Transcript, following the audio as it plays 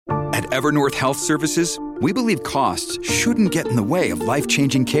At Evernorth Health Services, we believe costs shouldn't get in the way of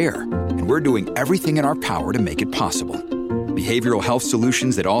life-changing care, and we're doing everything in our power to make it possible. Behavioral health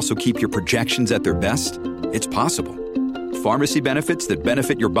solutions that also keep your projections at their best? It's possible. Pharmacy benefits that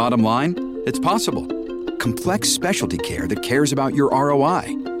benefit your bottom line? It's possible. Complex specialty care that cares about your ROI?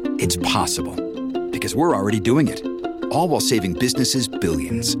 It's possible. Because we're already doing it. All while saving businesses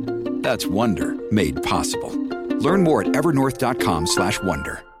billions. That's Wonder made possible. Learn more at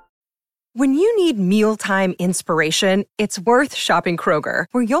evernorth.com/wonder. When you need mealtime inspiration, it's worth shopping Kroger,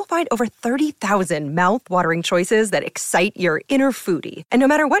 where you'll find over 30,000 mouth-watering choices that excite your inner foodie. And no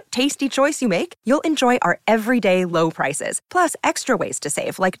matter what tasty choice you make, you'll enjoy our everyday low prices, plus extra ways to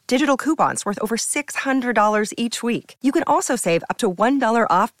save, like digital coupons worth over $600 each week. You can also save up to $1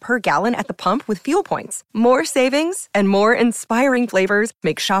 off per gallon at the pump with fuel points. More savings and more inspiring flavors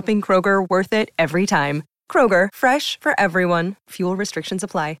make shopping Kroger worth it every time. Kroger, fresh for everyone. Fuel restrictions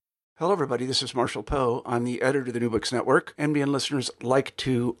apply. Hello, everybody. This is Marshall Poe. I'm the editor of the New Books Network. MBN listeners like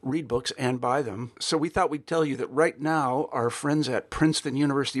to read books and buy them. So we thought we'd tell you that right now, our friends at Princeton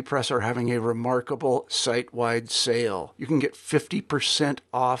University Press are having a remarkable site-wide sale. You can get 50%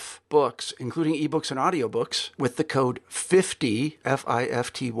 off books, including ebooks and audiobooks, with the code 50,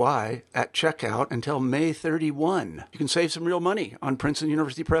 F-I-F-T-Y, at checkout until May 31. You can save some real money on Princeton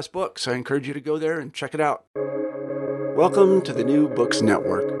University Press books. I encourage you to go there and check it out. Welcome to the New Books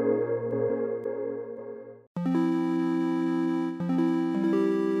Network.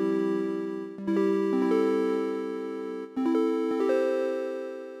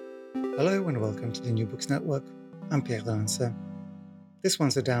 Hello and welcome to the New Books Network. I'm Pierre Dancer. This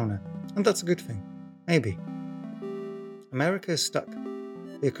one's a downer, and that's a good thing. Maybe. America is stuck.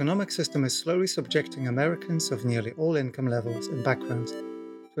 The economic system is slowly subjecting Americans of nearly all income levels and backgrounds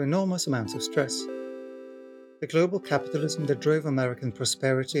to enormous amounts of stress. The global capitalism that drove American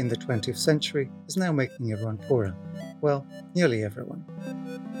prosperity in the 20th century is now making everyone poorer. Well, nearly everyone.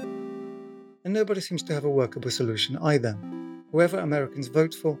 And nobody seems to have a workable solution either. Whoever Americans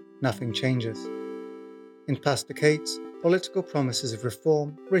vote for, nothing changes. In past decades, political promises of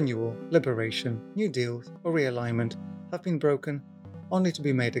reform, renewal, liberation, new deals, or realignment have been broken, only to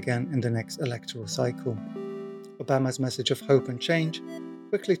be made again in the next electoral cycle. Obama's message of hope and change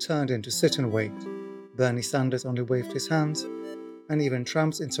quickly turned into sit and wait. Bernie Sanders only waved his hands, and even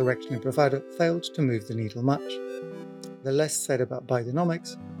Trump's insurrectionary bravado failed to move the needle much. The less said about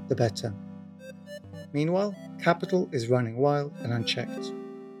Bidenomics, the better. Meanwhile, capital is running wild and unchecked.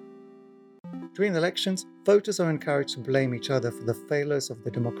 During elections, voters are encouraged to blame each other for the failures of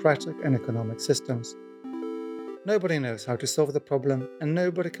the democratic and economic systems. Nobody knows how to solve the problem, and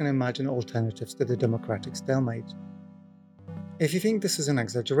nobody can imagine alternatives to the democratic stalemate. If you think this is an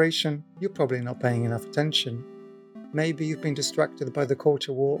exaggeration, you're probably not paying enough attention. Maybe you've been distracted by the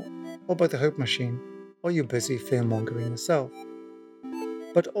culture war, or by the hope machine, or you're busy fear-mongering yourself.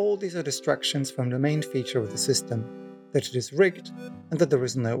 But all these are distractions from the main feature of the system, that it is rigged and that there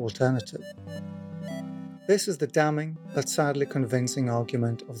is no alternative. This is the damning but sadly convincing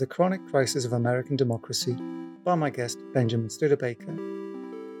argument of the chronic crisis of American democracy by my guest Benjamin Studebaker.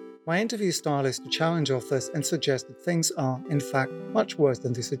 My interview style is to challenge authors and suggest that things are, in fact, much worse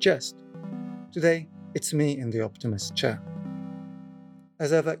than they suggest. Today, it's me in the optimist chair.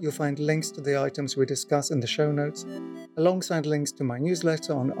 As ever, you'll find links to the items we discuss in the show notes, alongside links to my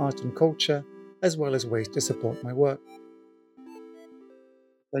newsletter on art and culture, as well as ways to support my work.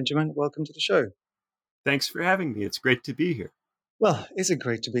 Benjamin, welcome to the show. Thanks for having me. It's great to be here. Well, is it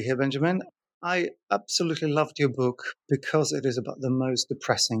great to be here, Benjamin? I absolutely loved your book because it is about the most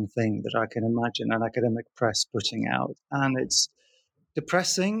depressing thing that I can imagine an academic press putting out. And it's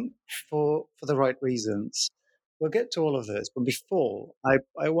depressing for the right reasons. We'll get to all of this, but before,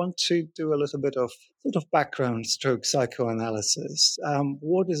 I want to do a little bit of sort of background stroke psychoanalysis.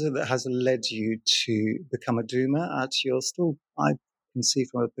 What is it that has led you to become a doomer at your still, I can see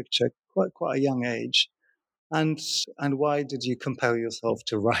from a picture, quite a young age? And why did you compel yourself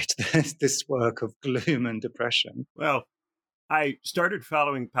to write this work of gloom and depression? Well, I started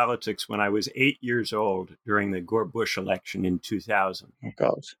following politics when I was 8 years old during the Gore-Bush election in 2000. Oh,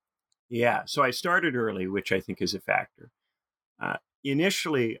 God. Yeah, so I started early, which I think is a factor.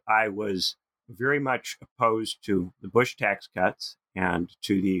 Initially, I was very much opposed to the Bush tax cuts and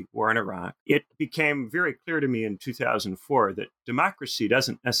to the war in Iraq. It became very clear to me in 2004 that democracy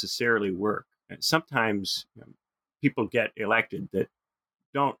doesn't necessarily work. And sometimes people get elected that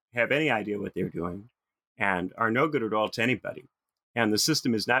don't have any idea what they're doing and are no good at all to anybody. And the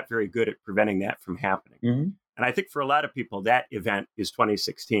system is not very good at preventing that from happening. Mm-hmm. And I think for a lot of people, that event is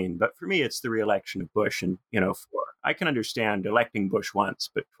 2016. But for me, it's the re-election of Bush. And, for I can understand electing Bush once,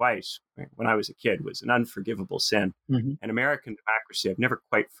 but twice, right, when I was a kid, was an unforgivable sin. Mhm. And American democracy, I've never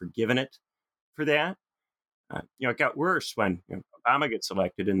quite forgiven it for that. It got worse when Obama gets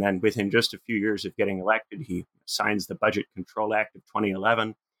elected, and then within just a few years of getting elected, he signs the Budget Control Act of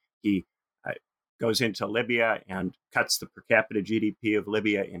 2011. He uh, goes into Libya and cuts the per capita GDP of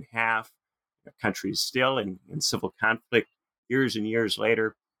Libya in half. The country is still in civil conflict years and years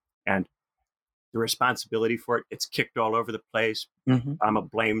later, and the responsibility for it gets kicked all over the place. Mhm. Obama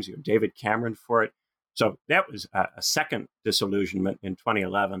blames David Cameron for it. So that was a second disillusionment in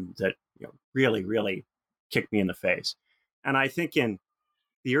 2011 that really, really kicked me in the face. And I think in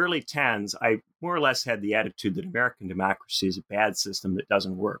the early 10s, I more or less had the attitude that American democracy is a bad system that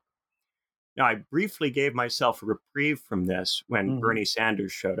doesn't work. Now, I briefly gave myself a reprieve from this when Mhm. Bernie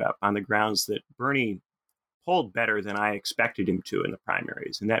Sanders showed up on the grounds that Bernie polled better than I expected him to in the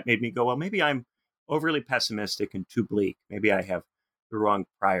primaries. And that made me go, well, maybe I'm overly pessimistic and too bleak. Maybe I have the wrong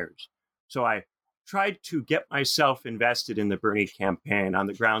priors. So I tried to get myself invested in the Bernie campaign on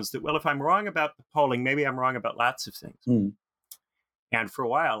the grounds that, well, if I'm wrong about the polling, maybe I'm wrong about lots of things. Mm. And for a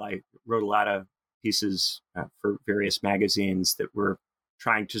while, I wrote a lot of pieces for various magazines that were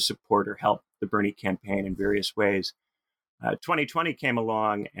trying to support or help the Bernie campaign in various ways. 2020 came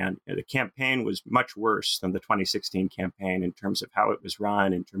along, and the campaign was much worse than the 2016 campaign in terms of how it was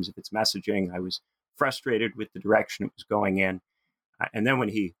run, in terms of its messaging. I was frustrated with the direction it was going in. And then when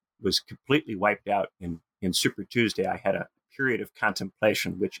he was completely wiped out in Super Tuesday, I had a period of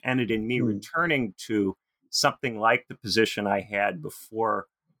contemplation, which ended in me returning to something like the position I had before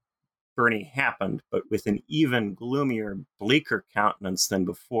Bernie happened, but with an even gloomier, bleaker countenance than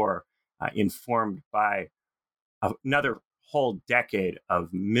before, informed by another whole decade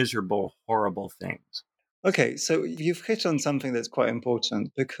of miserable, horrible things. Okay, so you've hit on something that's quite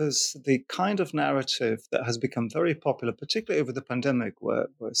important, because the kind of narrative that has become very popular, particularly over the pandemic, where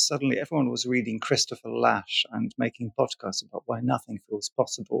suddenly everyone was reading Christopher Lash and making podcasts about why nothing feels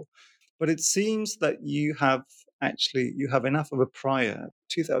possible. But it seems that you have enough of a prior.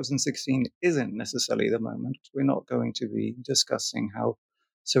 2016 isn't necessarily the moment. We're not going to be discussing how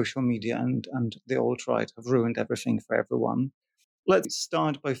social media and the alt-right have ruined everything for everyone. Let's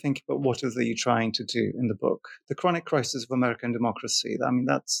start by thinking about what are you trying to do in the book. The chronic crisis of American democracy. I mean,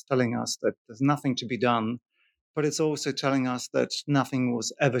 that's telling us that there's nothing to be done, but it's also telling us that nothing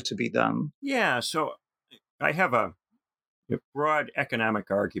was ever to be done. Yeah, so I have a broad economic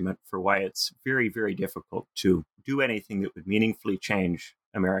argument for why it's very, very difficult to do anything that would meaningfully change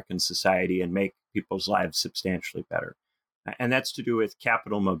American society and make people's lives substantially better. And that's to do with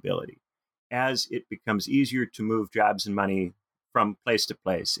capital mobility. As it becomes easier to move jobs and money from place to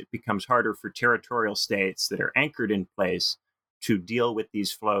place, it becomes harder for territorial states that are anchored in place to deal with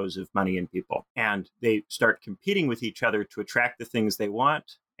these flows of money and people. And they start competing with each other to attract the things they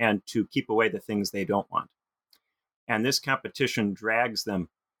want and to keep away the things they don't want. And this competition drags them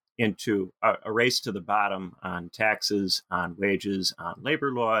into a race to the bottom on taxes, on wages, on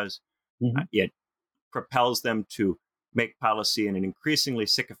labor laws. Mm-hmm. It propels them to make policy in an increasingly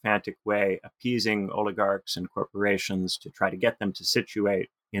sycophantic way, appeasing oligarchs and corporations to try to get them to situate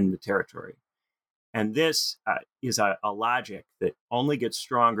in the territory. And this is a logic that only gets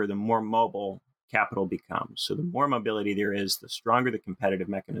stronger the more mobile capital becomes. So the more mobility there is, the stronger the competitive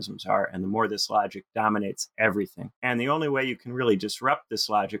mechanisms are, and the more this logic dominates everything. And the only way you can really disrupt this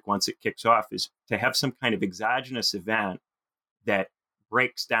logic once it kicks off is to have some kind of exogenous event that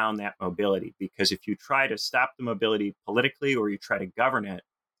breaks down that mobility. Because if you try to stop the mobility politically, or you try to govern it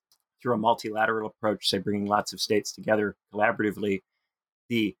through a multilateral approach, say bringing lots of states together collaboratively,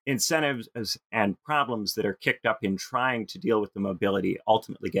 the incentives and problems that are kicked up in trying to deal with the mobility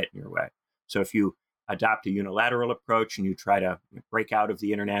ultimately get in your way. So if you adopt a unilateral approach and you try to break out of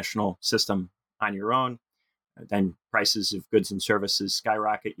the international system on your own, then prices of goods and services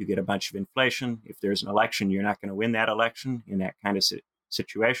skyrocket. You get a bunch of inflation. If there's an election, you're not going to win that election in that kind of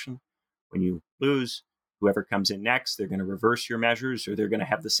situation. When you lose, whoever comes in next, they're going to reverse your measures, or they're going to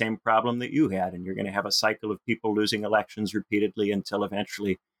have the same problem that you had. And you're going to have a cycle of people losing elections repeatedly until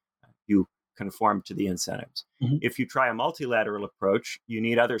eventually you conform to the incentives. Mm-hmm. If you try a multilateral approach, you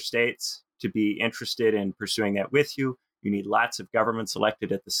need other states to be interested in pursuing that with you. You need lots of governments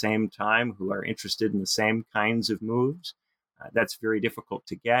elected at the same time who are interested in the same kinds of moves. That's very difficult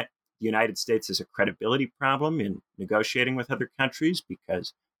to get. The United States has a credibility problem in negotiating with other countries,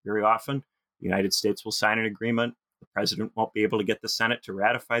 because very often the United States will sign an agreement. The president won't be able to get the Senate to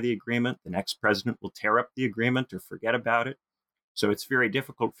ratify the agreement. The next president will tear up the agreement or forget about it. So it's very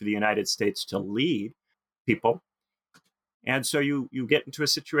difficult for the United States to lead people. And so you get into a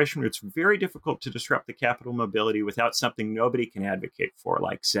situation where it's very difficult to disrupt the capital mobility without something nobody can advocate for,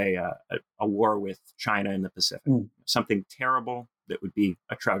 like, say, a war with China in the Pacific, something terrible that would be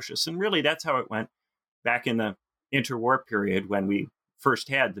atrocious. And really, that's how it went back in the interwar period when we first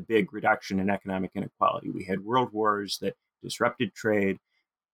had the big reduction in economic inequality. We had world wars that disrupted trade,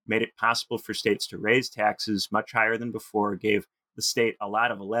 made it possible for states to raise taxes much higher than before, gave the state a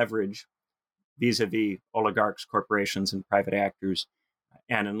lot of leverage vis-a-vis oligarchs, corporations, and private actors.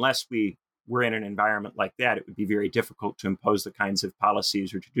 And unless we were in an environment like that, it would be very difficult to impose the kinds of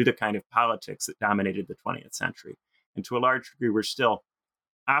policies or to do the kind of politics that dominated the 20th century. And to a large degree, we're still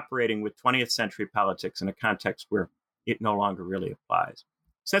operating with 20th century politics in a context where it no longer really applies.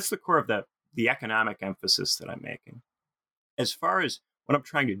 So that's the core of the economic emphasis that I'm making. As far as what I'm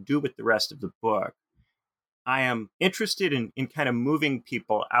trying to do with the rest of the book, I am interested in kind of moving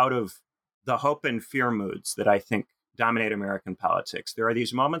people out of the hope and fear moods that I think dominate American politics. There are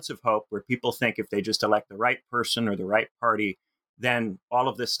these moments of hope where people think if they just elect the right person or the right party, then all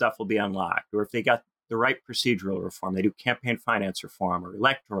of this stuff will be unlocked. Or if they got the right procedural reform, they do campaign finance reform or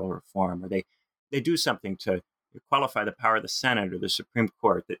electoral reform, or they do something to qualify the power of the Senate or the Supreme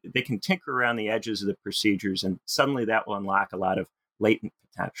Court, that they can tinker around the edges of the procedures and suddenly that will unlock a lot of latent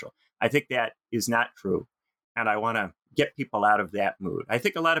potential. I think that is not true. And I want to get people out of that mood. I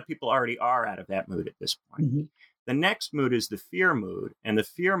think a lot of people already are out of that mood at this point. Mm-hmm. The next mood is the fear mood. And the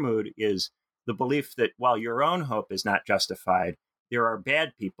fear mood is the belief that while your own hope is not justified, there are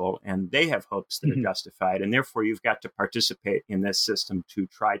bad people and they have hopes that are justified. And therefore, you've got to participate in this system to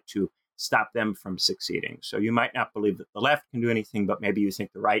try to stop them from succeeding. So you might not believe that the left can do anything, but maybe you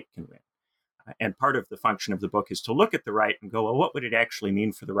think the right can win. And part of the function of the book is to look at the right and go, well, what would it actually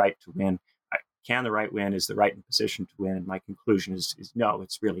mean for the right to win? Can the right win? Is the right in position to win? And my conclusion is no,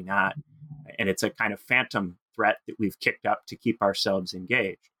 it's really not. And it's a kind of phantom threat that we've kicked up to keep ourselves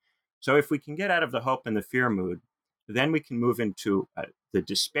engaged. So if we can get out of the hope and the fear mood, then we can move into the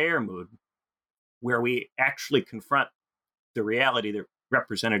despair mood, where we actually confront the reality that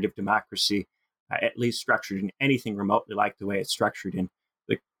representative democracy, at least structured in anything remotely like the way it's structured in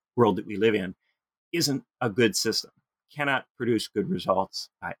the world that we live in, isn't a good system, cannot produce good results,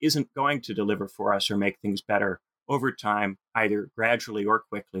 isn't going to deliver for us or make things better over time, either gradually or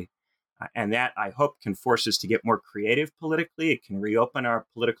quickly. And that, I hope, can force us to get more creative politically. It can reopen our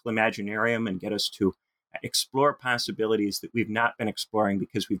political imaginarium and get us to explore possibilities that we've not been exploring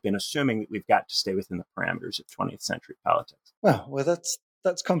because we've been assuming that we've got to stay within the parameters of 20th century politics. Well,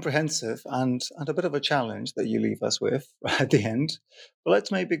 that's comprehensive and a bit of a challenge that you leave us with at the end. But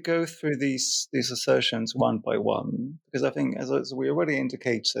let's maybe go through these assertions one by one, because I think, as we already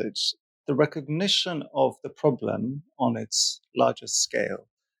indicated, the recognition of the problem on its largest scale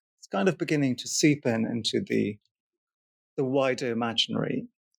is kind of beginning to seep into the wider imaginary.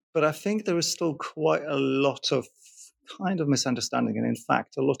 But I think there is still quite a lot of kind of misunderstanding, and in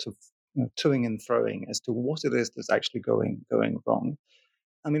fact, a lot of toing and throwing as to what it is that's actually going wrong.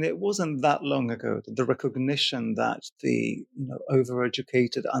 I mean, it wasn't that long ago that the recognition that the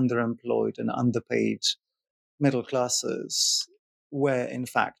overeducated, underemployed, and underpaid middle classes were in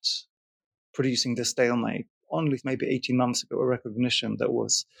fact producing the stalemate. Only maybe 18 months ago, a recognition that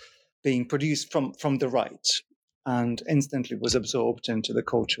was being produced from the right and instantly was absorbed into the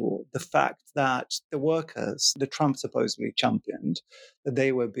culture war. The fact that the workers, the Trump supposedly championed, that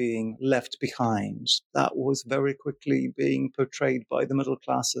they were being left behind, that was very quickly being portrayed by the middle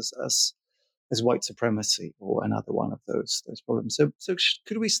classes as white supremacy or another one of those problems. So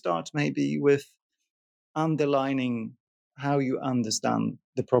could we start maybe with underlining how you understand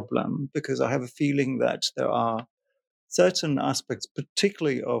the problem? Because I have a feeling that there are certain aspects,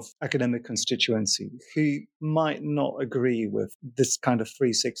 particularly of academic constituency, who might not agree with this kind of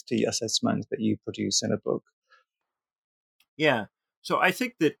 360 assessment that you produce in a book. Yeah. So I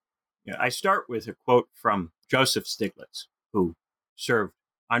think that I start with a quote from Joseph Stiglitz, who served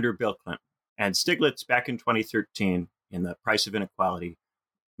under Bill Clinton. And Stiglitz, back in 2013, in The Price of Inequality,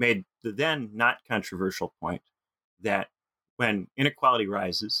 made the then not controversial point that when inequality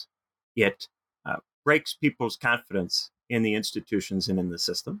rises, it breaks people's confidence in the institutions and in the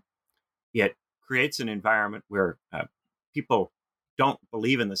system. It creates an environment where people don't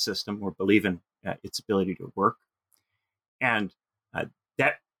believe in the system or believe in its ability to work. And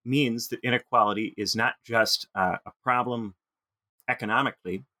that means that inequality is not just a problem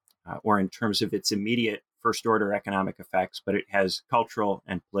economically or in terms of its immediate first-order economic effects, but it has cultural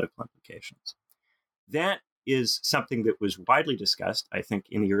and political implications. That is something that was widely discussed, I think,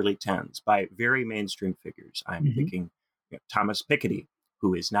 in the early 10s by very mainstream figures. I'm thinking Thomas Piketty,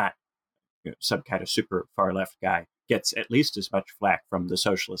 who is not some kind of super far left guy. gets at least as much flack from the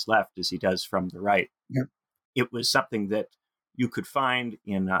socialist left as he does from the right. Yeah. It was something that you could find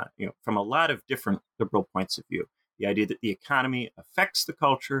in, from a lot of different liberal points of view. The idea that the economy affects the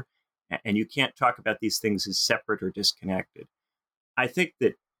culture, and you can't talk about these things as separate or disconnected. I think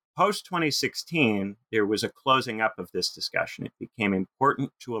that post 2016, there was a closing up of this discussion. It became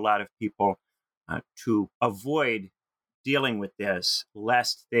important to a lot of people to avoid dealing with this,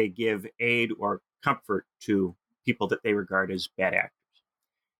 lest they give aid or comfort to people that they regard as bad actors.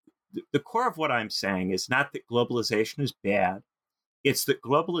 The core of what I'm saying is not that globalization is bad. It's that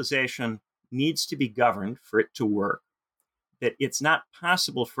globalization needs to be governed for it to work, that it's not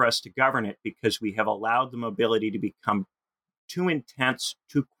possible for us to govern it because we have allowed the mobility to become too intense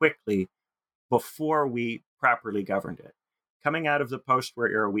too quickly before we properly governed it. Coming out of the post-war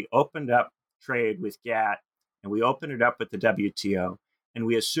era, we opened up trade with GATT and we opened it up with the WTO, and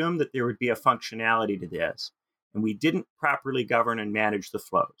we assumed that there would be a functionality to this, and we didn't properly govern and manage the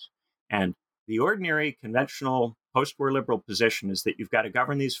flows. And the ordinary conventional post-war liberal position is that you've got to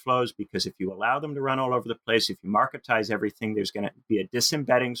govern these flows because if you allow them to run all over the place, if you marketize everything, there's going to be a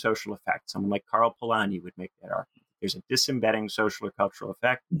disembedding social effect. Someone like Karl Polanyi would make that argument. There's a disembedding social or cultural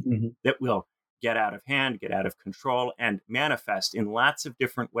effect that will get out of hand, get out of control, and manifest in lots of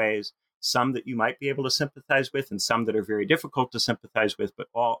different ways, some that you might be able to sympathize with and some that are very difficult to sympathize with, but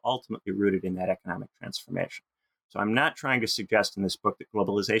all ultimately rooted in that economic transformation. So I'm not trying to suggest in this book that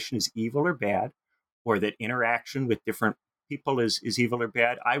globalization is evil or bad, or that interaction with different people is evil or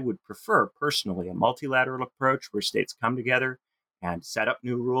bad. I would prefer, personally, a multilateral approach where states come together and set up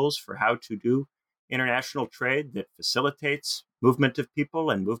new rules for how to do international trade that facilitates movement of people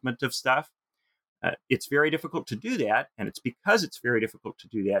and movement of stuff. It's very difficult to do that, and it's because it's very difficult to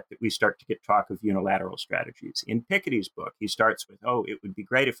do that that we start to get talk of unilateral strategies. In Piketty's book, he starts with, it would be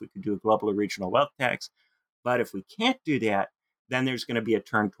great if we could do a global or regional wealth tax, but if we can't do that, then there's going to be a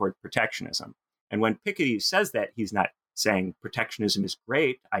turn toward protectionism. And when Piketty says that, he's not saying protectionism is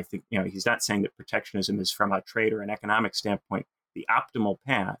great. I think, he's not saying that protectionism is from a trade or an economic standpoint the optimal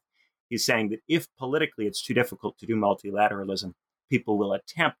path. He's saying that if politically it's too difficult to do multilateralism, people will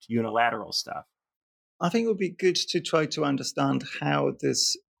attempt unilateral stuff. I think it would be good to try to understand how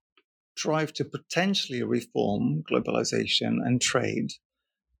this drive to potentially reform globalization and trade,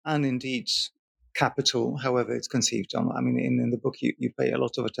 and indeed capital, however it's conceived. I mean, in the book, you pay a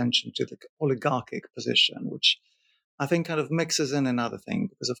lot of attention to the oligarchic position, which I think kind of mixes in another thing,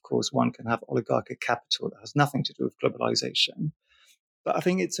 because, of course, one can have oligarchic capital that has nothing to do with globalization. But I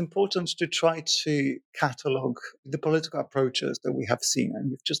think it's important to try to catalogue the political approaches that we have seen.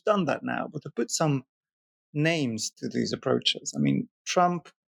 And you've just done that now, but to put some names to these approaches. I mean, Trump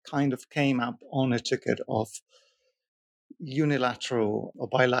kind of came up on a ticket of unilateral or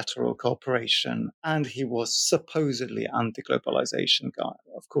bilateral cooperation, and he was supposedly anti-globalization guy.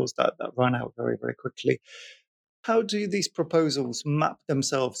 Of course, that ran out very, very quickly. How do these proposals map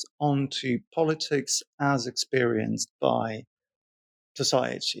themselves onto politics as experienced by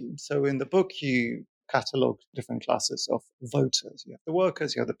society? So in the book, you catalogue different classes of voters. You have the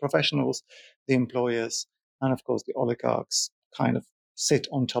workers, you have the professionals, the employers, and of course the oligarchs kind of sit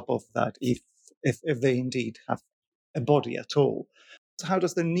on top of that if they indeed have a body at all. So how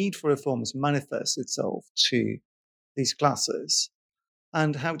does the need for reforms manifest itself to these classes?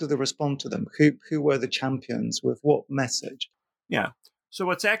 And how do they respond to them? Who were the champions with what message? Yeah. So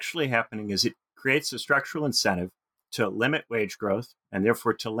what's actually happening is it creates a structural incentive to limit wage growth and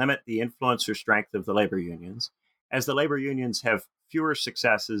therefore to limit the influence or strength of the labor unions. As the labor unions have fewer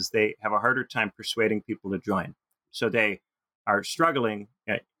successes, they have a harder time persuading people to join. So they are struggling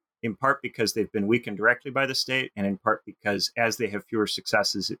in part because they've been weakened directly by the state, and in part because as they have fewer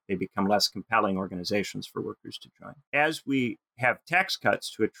successes, they become less compelling organizations for workers to join. As we have tax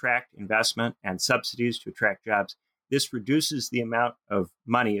cuts to attract investment and subsidies to attract jobs, this reduces the amount of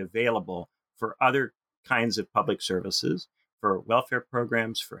money available for other kinds of public services, for welfare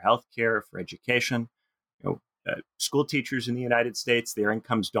programs, for healthcare, for education. School teachers in the United States, their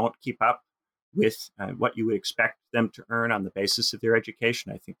incomes don't keep up with what you would expect them to earn on the basis of their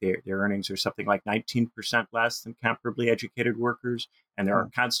education. I think their earnings are something like 19% less than comparably educated workers. And there are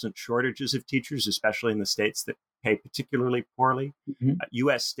constant shortages of teachers, especially in the states that pay particularly poorly.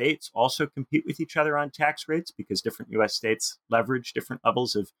 U.S. states also compete with each other on tax rates because different U.S. states leverage different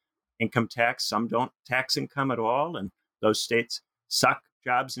levels of income tax. Some don't tax income at all. And those states suck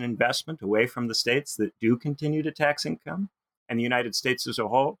jobs and investment away from the states that do continue to tax income. And the United States as a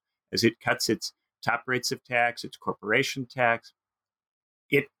whole, as it cuts its top rates of tax, its corporation tax,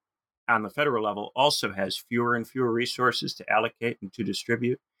 it, on the federal level, also has fewer and fewer resources to allocate and to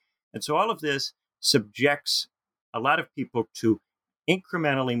distribute. And so all of this subjects a lot of people to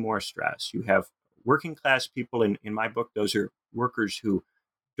incrementally more stress. You have working class people in my book, those are workers who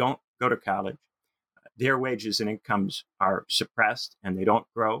don't go to college. Their wages and incomes are suppressed and they don't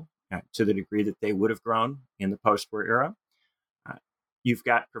grow to the degree that they would have grown in the post-war era. Uh, you've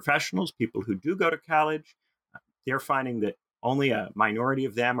got professionals, people who do go to college. They're finding that only a minority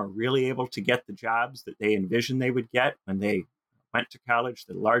of them are really able to get the jobs that they envisioned they would get when they went to college.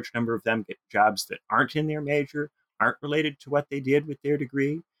 That a large number of them get jobs that aren't in their major, aren't related to what they did with their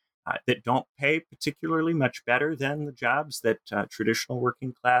degree, that don't pay particularly much better than the jobs that traditional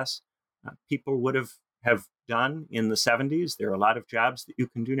working class people would have done in the 70s. There are a lot of jobs that you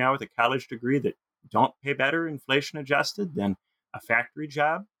can do now with a college degree that don't pay better, inflation adjusted, than a factory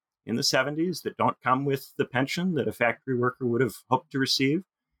job in the 70s, that don't come with the pension that a factory worker would have hoped to receive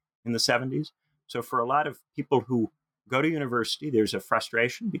in the 70s. So for a lot of people who go to university, there's a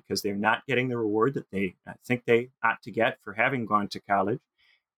frustration because they're not getting the reward that they think they ought to get for having gone to college.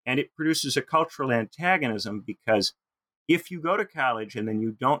 And it produces a cultural antagonism because if you go to college and then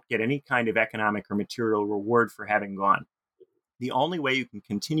you don't get any kind of economic or material reward for having gone, the only way you can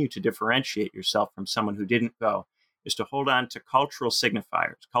continue to differentiate yourself from someone who didn't go is to hold on to cultural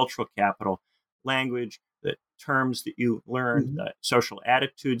signifiers, cultural capital, language, the terms that you learned, the social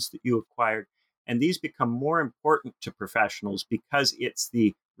attitudes that you acquired. And these become more important to professionals because it's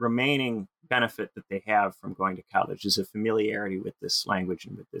the remaining benefit that they have from going to college is a familiarity with this language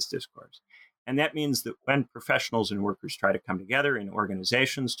and with this discourse. And that means that when professionals and workers try to come together in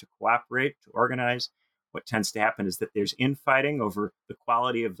organizations to cooperate, to organize, what tends to happen is that there's infighting over the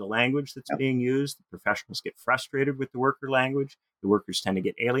quality of the language that's being used. The professionals get frustrated with the worker language. The workers tend to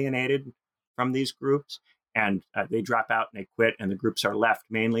get alienated from these groups, and they drop out and they quit, and the groups are left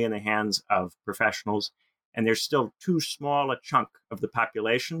mainly in the hands of professionals. And there's still too small a chunk of the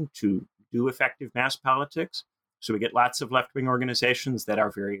population to do effective mass politics. So we get lots of left-wing organizations that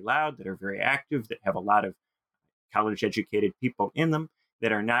are very loud, that are very active, that have a lot of college-educated people in them,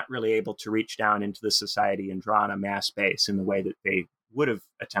 that are not really able to reach down into the society and draw on a mass base in the way that they would have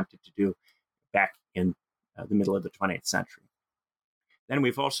attempted to do back in the middle of the 20th century. Then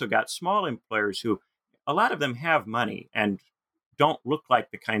we've also got small employers who, a lot of them have money and don't look like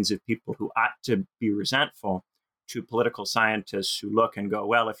the kinds of people who ought to be resentful to political scientists who look and go,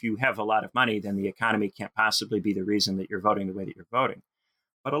 well, if you have a lot of money, then the economy can't possibly be the reason that you're voting the way that you're voting.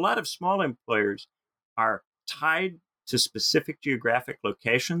 But a lot of small employers are tied to specific geographic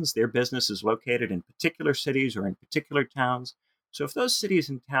locations. Their business is located in particular cities or in particular towns. So if those cities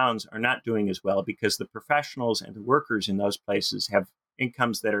and towns are not doing as well because the professionals and the workers in those places have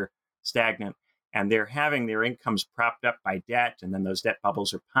incomes that are stagnant, and they're having their incomes propped up by debt, and then those debt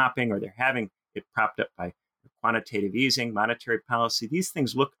bubbles are popping, or they're having it propped up by quantitative easing, monetary policy, these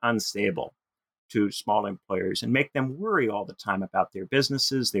things look unstable to small employers and make them worry all the time about their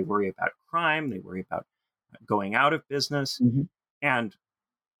businesses. They worry about crime. They worry about going out of business. And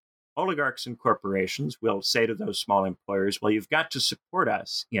oligarchs and corporations will say to those small employers, well, you've got to support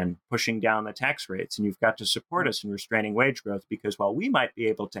us in pushing down the tax rates, and you've got to support us in restraining wage growth, because while we might be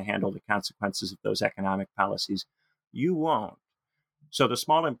able to handle the consequences of those economic policies, you won't. So the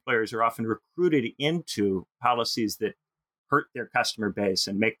small employers are often recruited into policies that hurt their customer base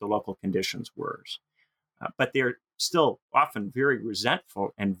and make the local conditions worse. But they're still often very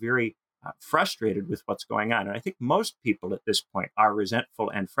resentful and very frustrated with what's going on. And I think most people at this point are resentful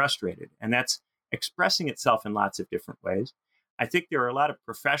and frustrated, and that's expressing itself in lots of different ways. I think there are a lot of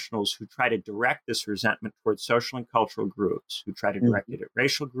professionals who try to direct this resentment towards social and cultural groups, who try to direct it at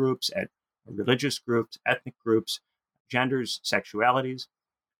racial groups, at religious groups, ethnic groups, genders, sexualities.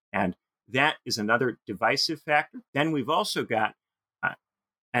 And that is another divisive factor. Then we've also got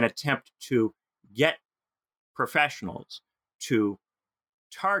an attempt to get professionals to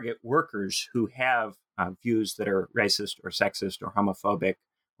target workers who have views that are racist or sexist or homophobic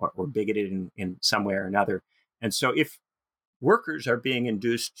or bigoted in some way or another. And so if workers are being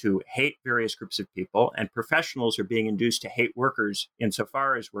induced to hate various groups of people, and professionals are being induced to hate workers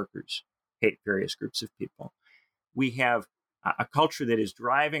insofar as workers hate various groups of people, we have a culture that is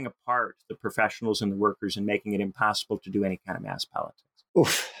driving apart the professionals and the workers and making it impossible to do any kind of mass politics.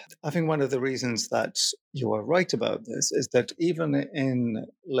 Oof. I think one of the reasons that you are right about this is that even in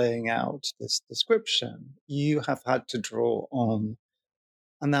laying out this description, you have had to draw on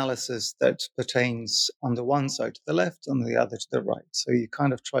analysis that pertains on the one side to the left, on the other to the right. So you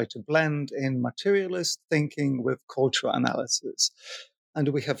kind of try to blend in materialist thinking with cultural analysis. And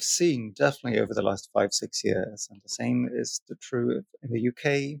we have seen definitely over the last 5-6 years, and the same is true in the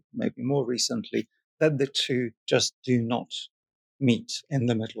UK, maybe more recently, that the two just do not meet in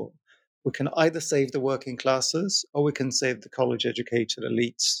the middle. we can either save the working classes or we can save the college-educated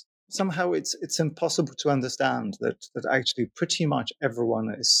elites. Somehow it's impossible to understand that actually pretty much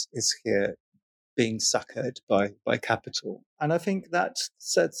everyone is here being suckered by capital. And I think that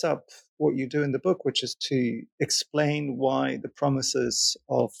sets up what you do in the book, which is to explain why the promises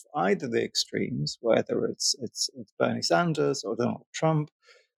of either the extremes, whether it's Bernie Sanders or Donald Trump,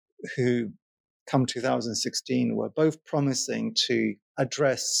 who come 2016 were both promising to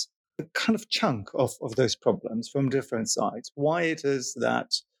address a kind of chunk of those problems from different sides, why it is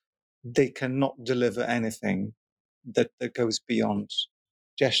that they cannot deliver anything that goes beyond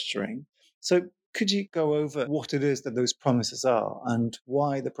gesturing. So could you go over what it is that those promises are and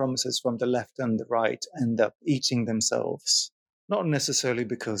why the promises from the left and the right end up eating themselves? Not necessarily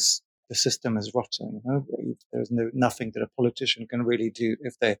because the system is rotten. There's nothing that a politician can really do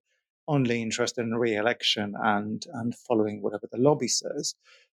if they're only interested in re-election and following whatever the lobby says.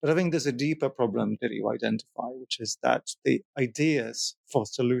 But I think there's a deeper problem that you identify, which is that the ideas for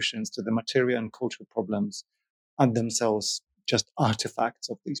solutions to the material and cultural problems are themselves just artifacts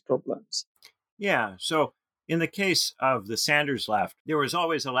of these problems. Yeah. So in the case of the Sanders left, there was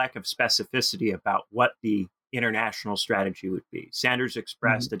always a lack of specificity about what the international strategy would be. Sanders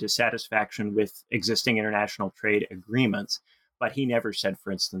expressed a dissatisfaction with existing international trade agreements, but he never said,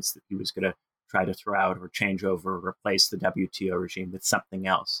 for instance, that he was going to try to throw out or change over or replace the WTO regime with something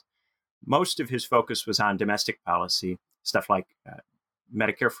else. Most of his focus was on domestic policy, stuff like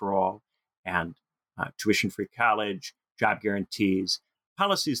Medicare for all and tuition-free college, job guarantees,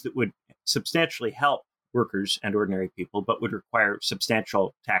 policies that would substantially help workers and ordinary people, but would require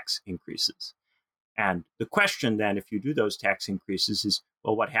substantial tax increases. And the question then, if you do those tax increases, is,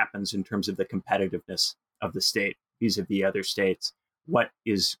 well, what happens in terms of the competitiveness of the state vis-a-vis other states? What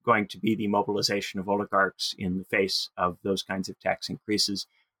is going to be the mobilization of oligarchs in the face of those kinds of tax increases?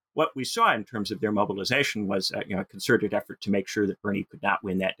 What we saw in terms of their mobilization was a concerted effort to make sure that Bernie could not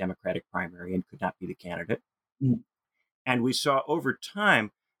win that Democratic primary and could not be the candidate. Mm. And we saw over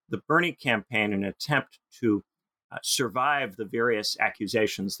time the Bernie campaign an attempt to survive the various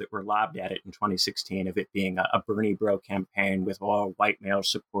accusations that were lobbed at it in 2016 of it being a Bernie bro campaign with all white male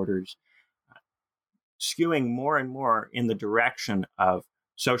supporters, skewing more and more in the direction of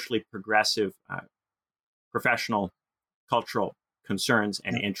socially progressive, professional, cultural concerns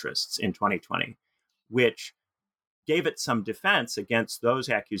and interests in 2020, which gave it some defense against those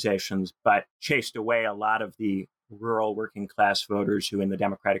accusations, but chased away a lot of the rural working class voters who in the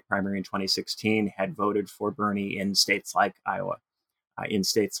Democratic primary in 2016 had voted for Bernie in states like Iowa, in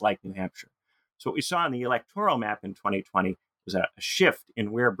states like New Hampshire. So what we saw on the electoral map in 2020 was a shift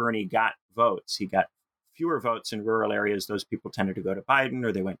in where Bernie got votes. He got fewer votes in rural areas. Those people tended to go to Biden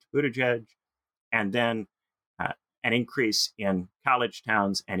or they went to Buttigieg. And then an increase in college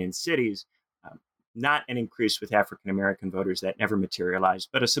towns and in cities, not an increase with African-American voters that never materialized,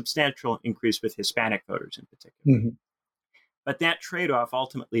 but a substantial increase with Hispanic voters in particular. Mm-hmm. But that trade-off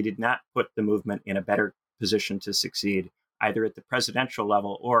ultimately did not put the movement in a better position to succeed, either at the presidential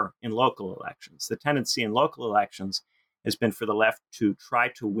level or in local elections. The tendency in local elections has been for the left to try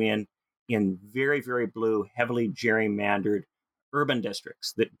to win in very, very blue, heavily gerrymandered urban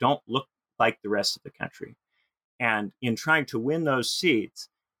districts that don't look like the rest of the country. And in trying to win those seats,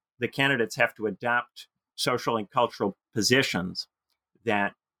 the candidates have to adopt social and cultural positions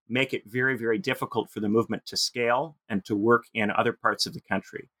that make it very, very difficult for the movement to scale and to work in other parts of the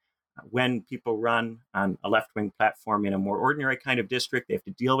country. When people run on a left-wing platform in a more ordinary kind of district, they have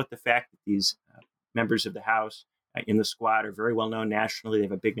to deal with the fact that these members of the House in the squad are very well known nationally. They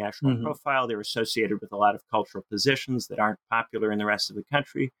have a big national profile. They're associated with a lot of cultural positions that aren't popular in the rest of the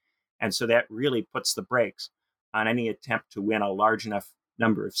country. And so that really puts the brakes on any attempt to win a large enough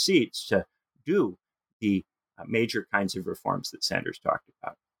number of seats to do the major kinds of reforms that Sanders talked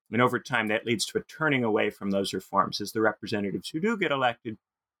about. And over time, that leads to a turning away from those reforms as the representatives who do get elected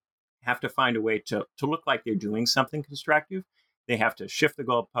have to find a way to look like they're doing something constructive. They have to shift the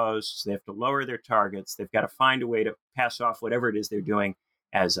goalposts. They have to lower their targets. They've got to find a way to pass off whatever it is they're doing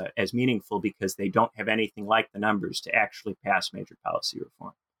as meaningful because they don't have anything like the numbers to actually pass major policy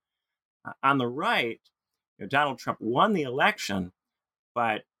reform. On the right, Donald Trump won the election,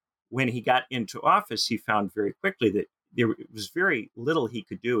 but when he got into office, he found very quickly that there was very little he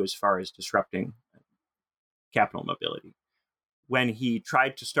could do as far as disrupting capital mobility. When he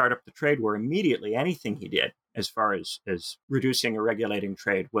tried to start up the trade war, immediately anything he did as far as reducing or regulating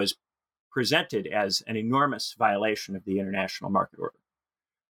trade was presented as an enormous violation of the international market order.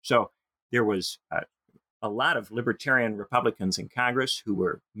 So there was a lot of libertarian Republicans in Congress who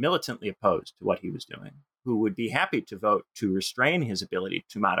were militantly opposed to what he was doing, who would be happy to vote to restrain his ability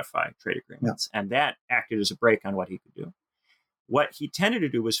to modify trade agreements. Yeah. And that acted as a brake on what he could do. What he tended to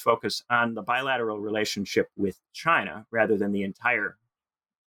do was focus on the bilateral relationship with China rather than the entire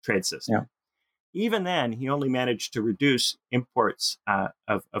trade system. Yeah. Even then, he only managed to reduce imports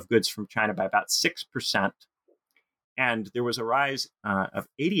of goods from China by about 6%. And there was a rise of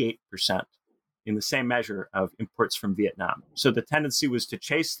 88% in the same measure of imports from Vietnam. So the tendency was to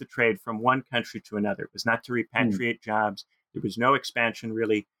chase the trade from one country to another. It was not to repatriate jobs. There was no expansion,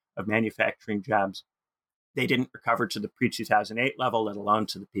 really, of manufacturing jobs. They didn't recover to the pre-2008 level, let alone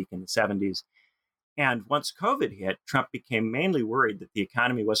to the peak in the 70s. And once COVID hit, Trump became mainly worried that the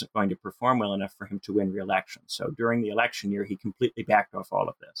economy wasn't going to perform well enough for him to win re-election. So during the election year, he completely backed off all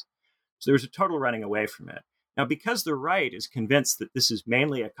of this. So there was a total running away from it. Now, because the right is convinced that this is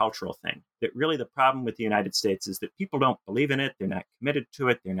mainly a cultural thing, that really the problem with the United States is that people don't believe in it, they're not committed to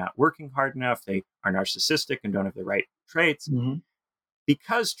it, they're not working hard enough, they are narcissistic and don't have the right traits. Mm-hmm.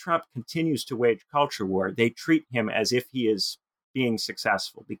 Because Trump continues to wage culture war, they treat him as if he is being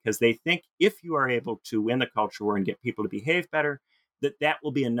successful, because they think if you are able to win the culture war and get people to behave better, that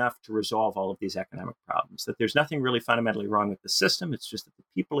will be enough to resolve all of these economic problems, that there's nothing really fundamentally wrong with the system. It's just that the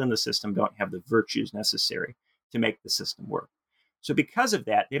people in the system don't have the virtues necessary to make the system work. So because of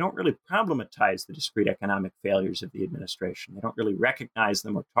that, they don't really problematize the discrete economic failures of the administration. They don't really recognize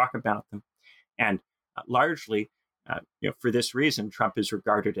them or talk about them. And largely, for this reason, Trump is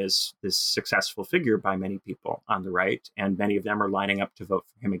regarded as this successful figure by many people on the right, and many of them are lining up to vote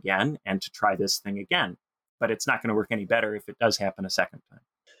for him again and to try this thing again. But it's not going to work any better if it does happen a second time.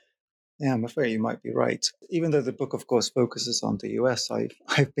 Yeah, I'm afraid you might be right. Even though the book, of course, focuses on the US, I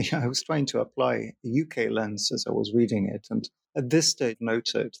was trying to apply the UK lens as I was reading it. And at this stage,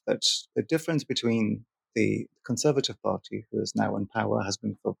 noted that the difference between the Conservative Party, who is now in power, has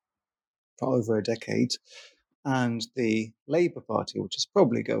been for over a decade, and the Labour Party, which is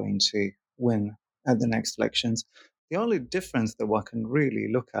probably going to win at the next elections. The only difference that one can really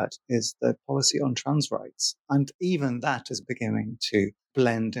look at is the policy on trans rights. And even that is beginning to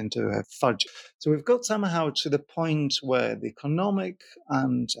blend into a fudge. So we've got somehow to the point where the economic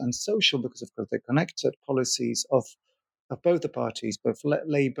and social, because of course they're connected, policies of both the parties, both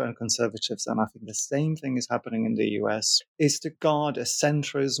Labour and Conservatives, and I think the same thing is happening in the US, is to guard a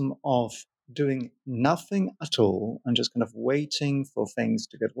centrism of doing nothing at all and just kind of waiting for things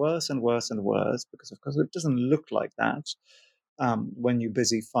to get worse and worse and worse, because of course it doesn't look like that when you're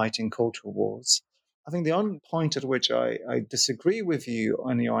busy fighting cultural wars. I think the only point at which I disagree with you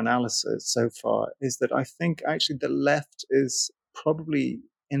on your analysis so far is that I think actually the left is probably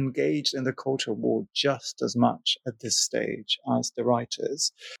engaged in the cultural war just as much at this stage as the right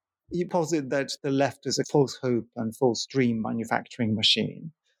is. You posit that the left is a false hope and false dream manufacturing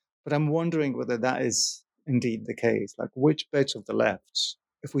machine. But I'm wondering whether that is indeed the case. Like, which bit of the left,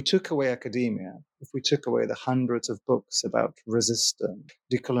 if we took away academia, if we took away the hundreds of books about resistance,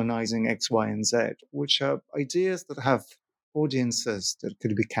 decolonizing X, Y, and Z, which are ideas that have audiences that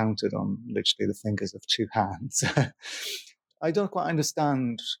could be counted on literally the fingers of two hands. I don't quite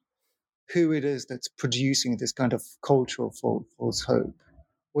understand who it is that's producing this kind of cultural false hope,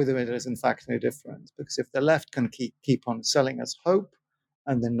 whether it is in fact any difference. Because if the left can keep on selling us hope,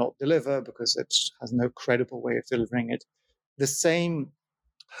 and then not deliver because it has no credible way of delivering it. The same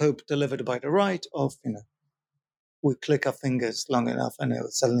hope delivered by the right of, we click our fingers long enough and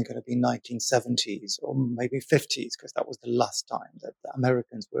it's suddenly going to be 1970s or maybe 50s, because that was the last time that the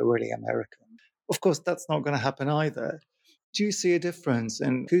Americans were really American. Of course, that's not going to happen either. Do you see a difference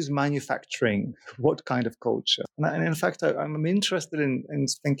in who's manufacturing what kind of culture? And in fact, I'm interested in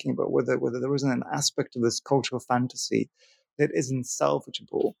thinking about whether there isn't an aspect of this cultural fantasy that isn't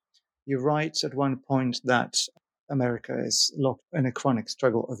salvageable. You write at one point that America is locked in a chronic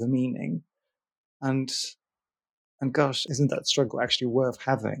struggle over meaning. And gosh, isn't that struggle actually worth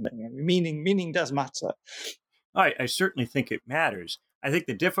having? I mean, meaning does matter. I certainly think it matters. I think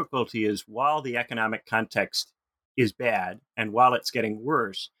the difficulty is, while the economic context is bad and while it's getting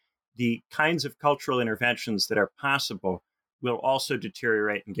worse, the kinds of cultural interventions that are possible will also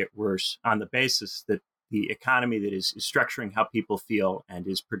deteriorate and get worse on the basis that the economy that is structuring how people feel and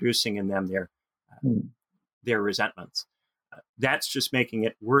is producing in them their resentments. That's just making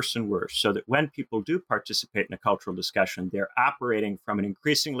it worse and worse, so that when people do participate in a cultural discussion, they're operating from an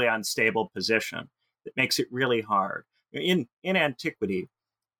increasingly unstable position that makes it really hard. In antiquity,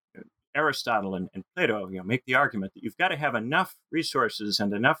 Aristotle and Plato make the argument that you've got to have enough resources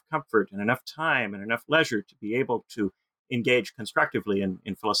and enough comfort and enough time and enough leisure to be able to engage constructively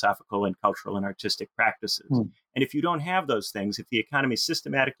in philosophical and cultural and artistic practices. And if you don't have those things, if the economy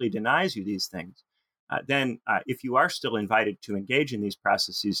systematically denies you these things, then if you are still invited to engage in these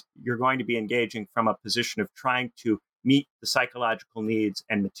processes, you're going to be engaging from a position of trying to meet the psychological needs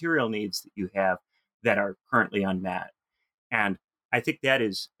and material needs that you have that are currently unmet. And I think that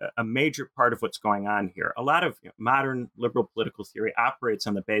is a major part of what's going on here. A lot of modern liberal political theory operates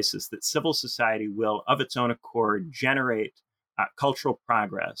on the basis that civil society will, of its own accord, generate cultural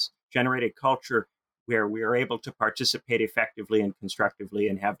progress, generate a culture where we are able to participate effectively and constructively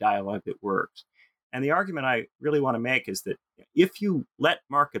and have dialogue that works. And the argument I really want to make is that if you let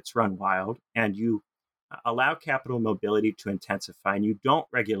markets run wild and you allow capital mobility to intensify and you don't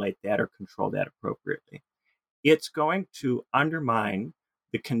regulate that or control that appropriately, it's going to undermine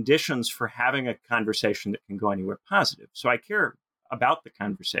the conditions for having a conversation that can go anywhere positive. So I care about the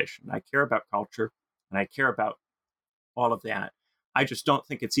conversation. I care about culture, and I care about all of that. I just don't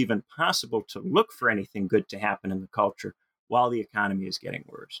think it's even possible to look for anything good to happen in the culture while the economy is getting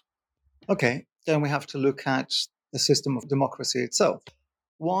worse. Okay, then we have to look at the system of democracy itself.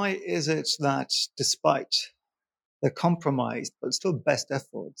 Why is it that despite the compromised but still best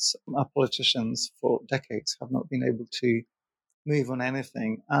efforts, our politicians for decades have not been able to move on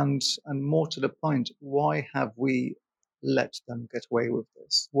anything? And more to the point, why have we let them get away with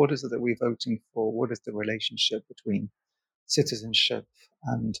this? What is it that we're voting for? What is the relationship between citizenship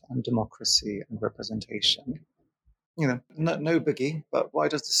and democracy and representation? No biggie, but why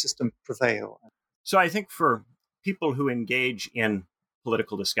does the system prevail? So I think for people who engage in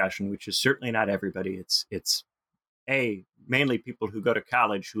political discussion, which is certainly not everybody, it's mainly people who go to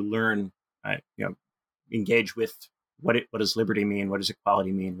college who learn, engage with what does liberty mean, what does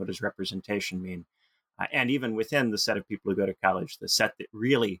equality mean, what does representation mean, and even within the set of people who go to college, the set that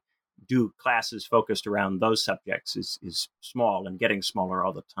really do classes focused around those subjects is small and getting smaller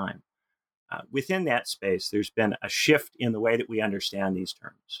all the time. Within that space, there's been a shift in the way that we understand these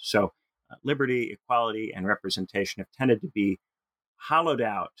terms. So liberty, equality, and representation have tended to be hollowed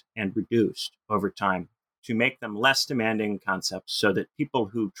out and reduced over time to make them less demanding concepts so that people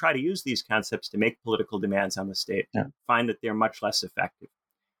who try to use these concepts to make political demands on the state find that they're much less effective.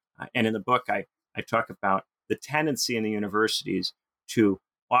 And in the book, I talk about the tendency in the universities to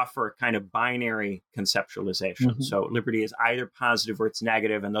offer a kind of binary conceptualization. Mm-hmm. So liberty is either positive or it's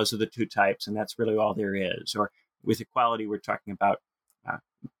negative, and those are the two types, and that's really all there is. Or with equality, we're talking about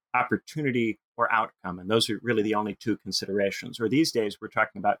opportunity or outcome, and those are really the only two considerations. Or these days, we're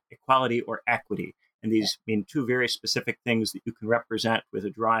talking about equality or equity, and these mean two very specific things that you can represent with a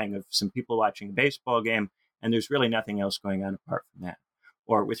drawing of some people watching a baseball game, and there's really nothing else going on apart from that.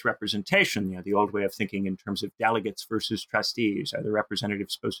 Or with representation, the old way of thinking in terms of delegates versus trustees. Are the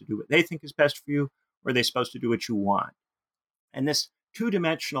representatives supposed to do what they think is best for you, or are they supposed to do what you want? And this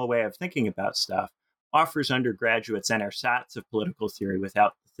two-dimensional way of thinking about stuff offers undergraduates an ersatz of political theory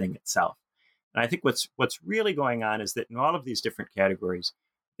without the thing itself. And I think what's really going on is that in all of these different categories,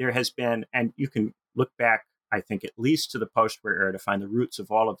 there has been, and you can look back, I think, at least to the post-war era to find the roots of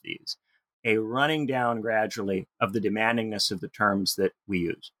all of these, a running down gradually of the demandingness of the terms that we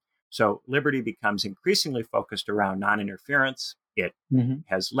use. So liberty becomes increasingly focused around non-interference. It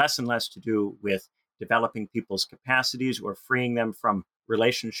has less and less to do with developing people's capacities or freeing them from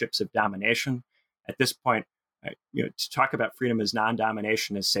relationships of domination. At this point, to talk about freedom as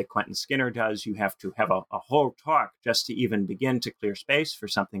non-domination, as say Quentin Skinner does, you have to have a whole talk just to even begin to clear space for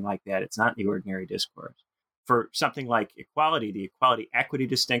something like that. It's not the ordinary discourse. For something like equality, the equality-equity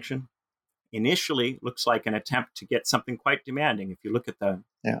distinction initially looks like an attempt to get something quite demanding. If you look at the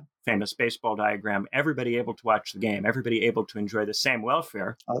famous baseball diagram, everybody able to watch the game, everybody able to enjoy the same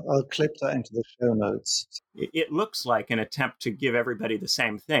welfare. I'll clip that into the show notes. It looks like an attempt to give everybody the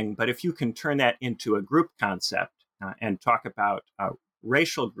same thing. But if you can turn that into a group concept and talk about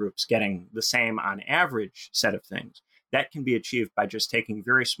racial groups getting the same on average set of things, that can be achieved by just taking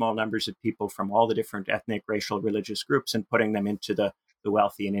very small numbers of people from all the different ethnic, racial, religious groups and putting them into the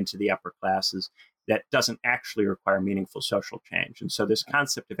wealthy and into the upper classes. That doesn't actually require meaningful social change. And so this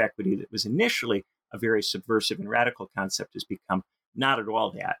concept of equity that was initially a very subversive and radical concept has become not at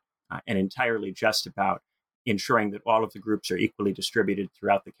all that, and entirely just about ensuring that all of the groups are equally distributed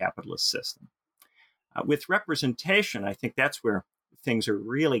throughout the capitalist system. With representation, I think that's where things are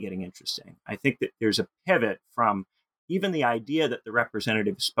really getting interesting. I think that there's a pivot from even the idea that the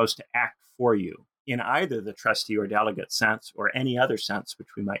representative is supposed to act for you in either the trustee or delegate sense or any other sense,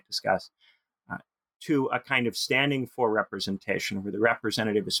 which we might discuss, to a kind of standing for representation where the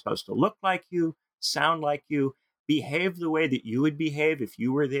representative is supposed to look like you, sound like you, behave the way that you would behave if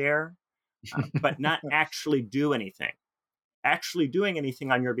you were there, but not actually do anything. actually doing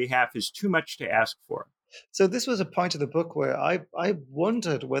anything on your behalf is too much to ask for. So this was a point of the book where I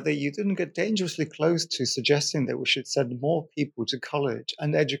wondered whether you didn't get dangerously close to suggesting that we should send more people to college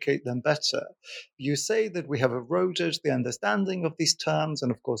and educate them better. You say that we have eroded the understanding of these terms,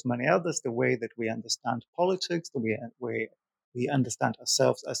 and of course many others, the way that we understand politics, the way we understand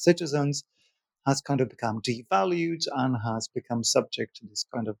ourselves as citizens has kind of become devalued and has become subject to this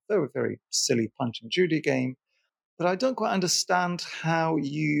kind of very, very silly Punch and Judy game. But I don't quite understand how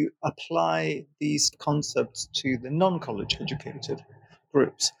you apply these concepts to the non-college educated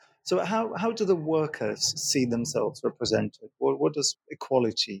groups. So how do the workers see themselves represented? What does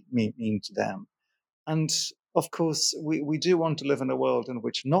equality mean to them? And of course, we do want to live in a world in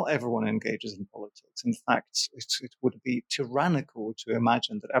which not everyone engages in politics. In fact, it would be tyrannical to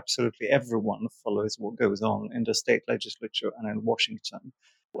imagine that absolutely everyone follows what goes on in the state legislature and in Washington.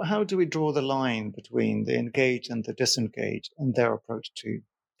 How do we draw the line between the engaged and the disengaged and their approach to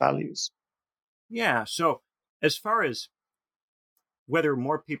values? Yeah. So, as far as whether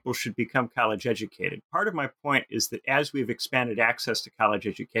more people should become college educated, part of my point is that as we've expanded access to college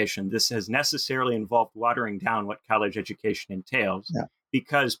education, this has necessarily involved watering down what college education entails,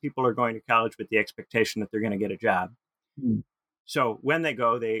 because people are going to college with the expectation that they're going to get a job. Mm. So when they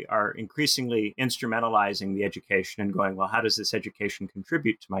go, they are increasingly instrumentalizing the education and going, well, how does this education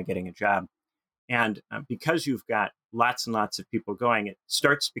contribute to my getting a job? And because you've got lots and lots of people going, it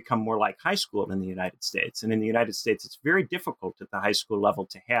starts to become more like high school in the United States. And in the United States, it's very difficult at the high school level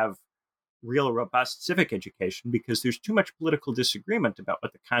to have real robust civic education because there's too much political disagreement about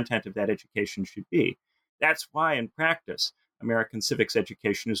what the content of that education should be. That's why, in practice, American civics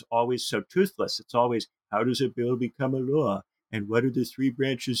education is always so toothless. It's always, how does a bill become a law? And what are the three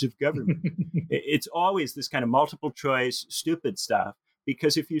branches of government? It's always this kind of multiple choice, stupid stuff.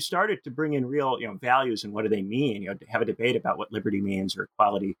 Because if you started to bring in real, values and what do they mean, to have a debate about what liberty means or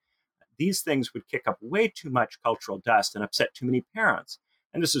equality, these things would kick up way too much cultural dust and upset too many parents.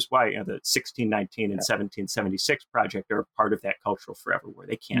 And this is why the 1619 and 1776 project are part of that cultural forever, where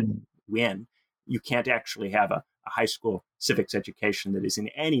they can't win. You can't actually have a high school civics education that is in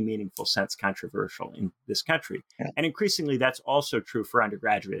any meaningful sense controversial in this country. Yeah. And increasingly, that's also true for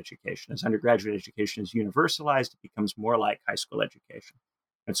undergraduate education. As undergraduate education is universalized, it becomes more like high school education.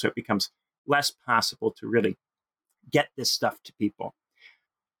 And so it becomes less possible to really get this stuff to people.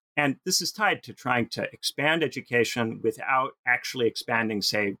 And this is tied to trying to expand education without actually expanding,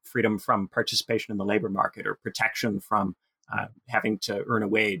 say, freedom from participation in the labor market or protection from having to earn a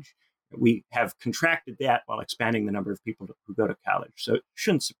wage. We have contracted that while expanding the number of people who go to college. So it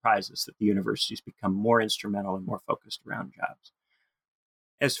shouldn't surprise us that the universities become more instrumental and more focused around jobs.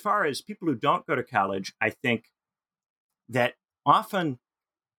 As far as people who don't go to college, I think that often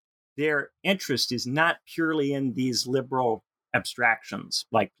their interest is not purely in these liberal abstractions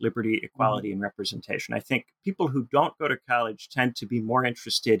like liberty, equality, and representation. I think people who don't go to college tend to be more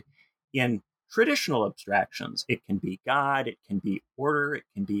interested in traditional abstractions. It can be God, it can be order, it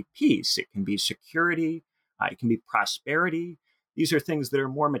can be peace, it can be security, it can be prosperity. These are things that are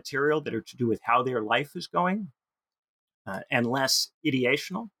more material, that are to do with how their life is going, and less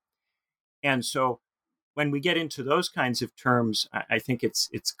ideational. And so when we get into those kinds of terms, I think it's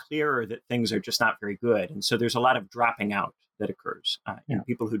clearer that things are just not very good. And so there's a lot of dropping out that occurs in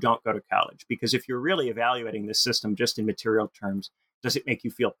people who don't go to college. Because if you're really evaluating this system just in material terms, does it make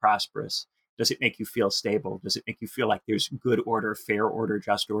you feel prosperous? Does it make you feel stable? Does it make you feel like there's good order, fair order,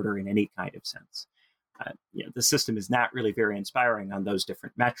 just order in any kind of sense? The system is not really very inspiring on those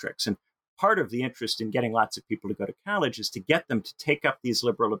different metrics. And part of the interest in getting lots of people to go to college is to get them to take up these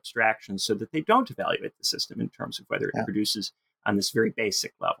liberal abstractions so that they don't evaluate the system in terms of whether it produces on this very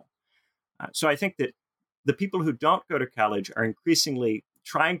basic level. So I think that the people who don't go to college are increasingly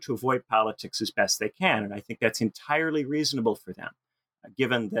trying to avoid politics as best they can. And I think that's entirely reasonable for them,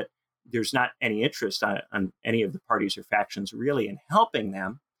 given that there's not any interest on any of the parties or factions really in helping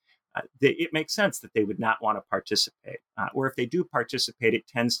them. It makes sense that they would not want to participate. Or if they do participate, it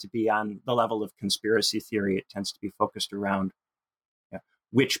tends to be on the level of conspiracy theory. It tends to be focused around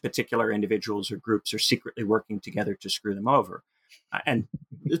which particular individuals or groups are secretly working together to screw them over. And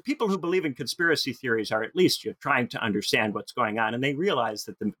the people who believe in conspiracy theories are at least trying to understand what's going on, and they realize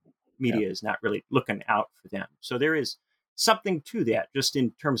that the media is not really looking out for them. So there is something to that, just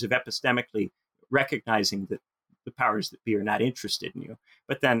in terms of epistemically recognizing that the powers that be are not interested in you.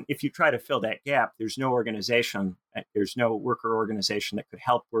 But then if you try to fill that gap, there's no organization, there's no worker organization that could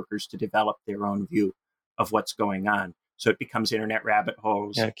help workers to develop their own view of what's going on. So it becomes internet rabbit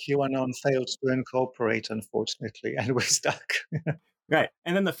holes. Yeah, QAnon failed to incorporate, unfortunately, and we're stuck. Right.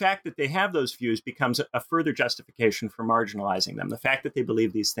 And then the fact that they have those views becomes a further justification for marginalizing them. The fact that they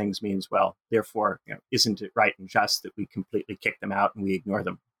believe these things means, well, therefore, isn't it right and just that we completely kick them out and we ignore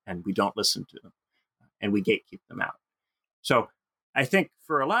them and we don't listen to them and we gatekeep them out? So I think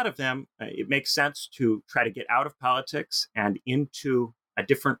for a lot of them, it makes sense to try to get out of politics and into a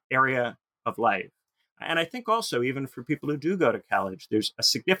different area of life. And I think also, even for people who do go to college, there's a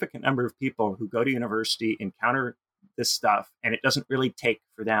significant number of people who go to university, encounter this stuff, and it doesn't really take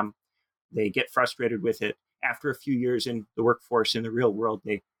for them. They get frustrated with it. After a few years in the workforce, in the real world,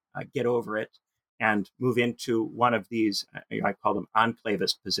 they get over it and move into one of these, I call them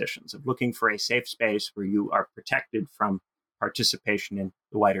enclavist positions, of looking for a safe space where you are protected from participation in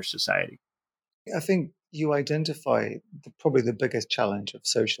the wider society. I think you identify probably the biggest challenge of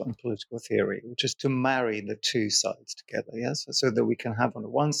social and political theory, which is to marry the two sides together, yes? So that we can have on the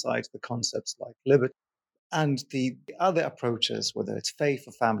one side the concepts like liberty and the other approaches, whether it's faith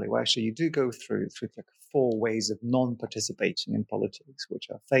or family, where actually you do go through like 4 ways of non-participating in politics, which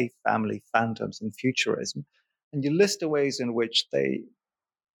are faith, family, phantoms, and futurism. And you list the ways in which they,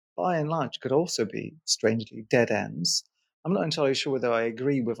 by and large, could also be strangely dead ends. I'm not entirely sure whether I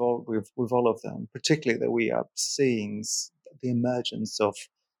agree with all of them, particularly that we are seeing the emergence of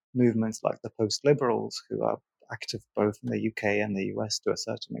movements like the post-liberals, who are active both in the UK and the US to a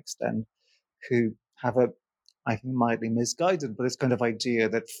certain extent, who have I think, mildly misguided, but this kind of idea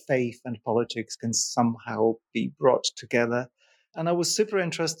that faith and politics can somehow be brought together. And I was super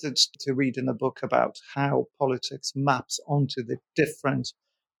interested to read in the book about how politics maps onto the different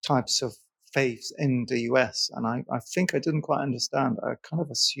types of faiths in the US. And I think I didn't quite understand. I kind of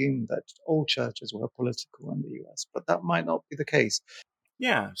assumed that all churches were political in the US, but that might not be the case.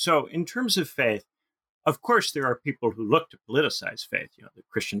 Yeah. So in terms of faith, of course, there are people who look to politicize faith. The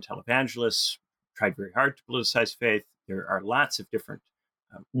Christian televangelists tried very hard to politicize faith. There are lots of different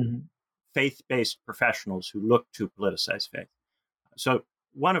faith-based professionals who look to politicize faith. So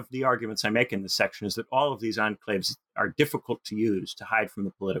one of the arguments I make in this section is that all of these enclaves are difficult to use to hide from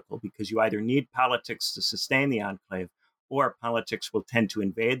the political, because you either need politics to sustain the enclave, or politics will tend to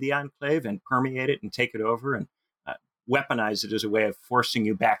invade the enclave and permeate it and take it over and weaponize it as a way of forcing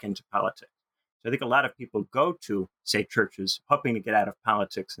you back into politics. So I think a lot of people go to, say, churches hoping to get out of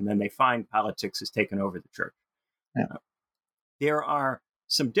politics, and then they find politics has taken over the church. Yeah. There are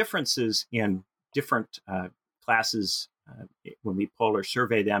some differences in different classes when we poll or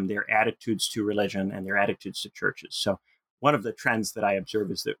survey them, their attitudes to religion and their attitudes to churches. So one of the trends that I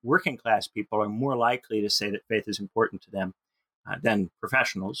observe is that working class people are more likely to say that faith is important to them than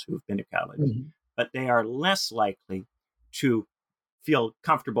professionals who've been to college, but they are less likely to feel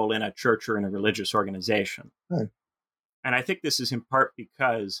comfortable in a church or in a religious organization. Right. And I think this is in part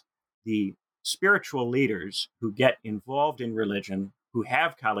because the spiritual leaders who get involved in religion, who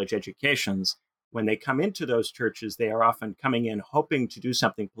have college educations, when they come into those churches, they are often coming in hoping to do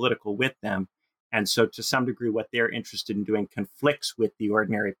something political with them. And so to some degree, what they're interested in doing conflicts with the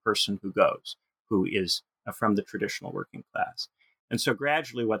ordinary person who goes, who is from the traditional working class. And so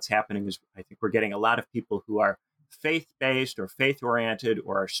gradually what's happening is I think we're getting a lot of people who are faith-based or faith-oriented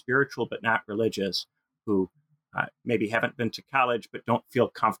or are spiritual but not religious, who maybe haven't been to college but don't feel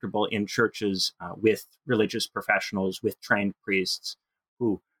comfortable in churches with religious professionals, with trained priests,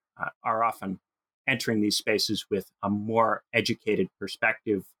 who are often entering these spaces with a more educated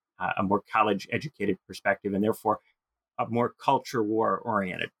perspective, a more college-educated perspective, and therefore a more culture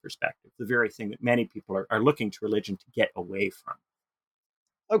war-oriented perspective, the very thing that many people are looking to religion to get away from.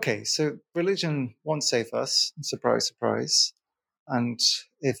 Okay, so religion won't save us, surprise, surprise. And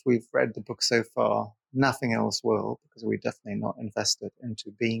if we've read the book so far, nothing else will, because we're definitely not invested into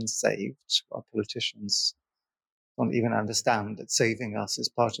being saved. Our politicians don't even understand that saving us is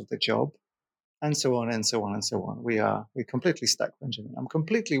part of the job, and so on and so on and so on. We're completely stuck, Benjamin. I'm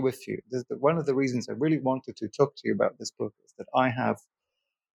completely with you. One of the reasons I really wanted to talk to you about this book is that I have,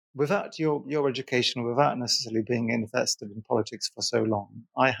 without your education, without necessarily being invested in politics for so long,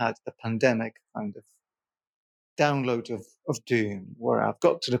 I had the pandemic kind of download of doom, where I've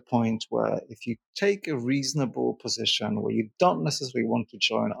got to the point where if you take a reasonable position where you don't necessarily want to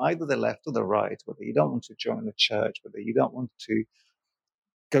join either the left or the right, whether you don't want to join the church, whether you don't want to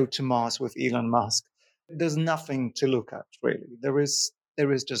go to Mars with Elon Musk, there's nothing to look at, really. There is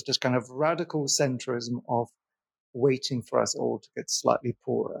just this kind of radical centrism of waiting for us all to get slightly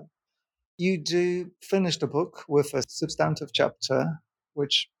poorer. You do finish the book with a substantive chapter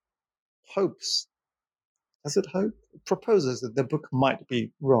which hopes, does it hope? It proposes that the book might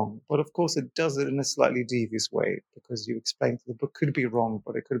be wrong, but of course it does it in a slightly devious way, because you explain that the book could be wrong,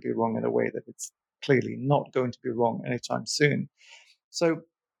 but it could be wrong in a way that it's clearly not going to be wrong anytime soon. So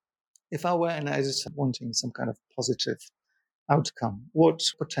if I were an editor wanting some kind of positive outcome, what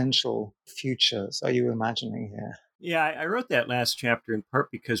potential futures are you imagining here? Yeah, I wrote that last chapter in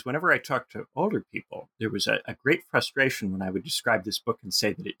part because whenever I talked to older people, there was a great frustration when I would describe this book and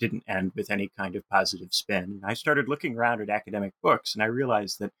say that it didn't end with any kind of positive spin. And I started looking around at academic books, and I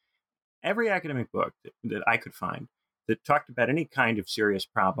realized that every academic book that I could find that talked about any kind of serious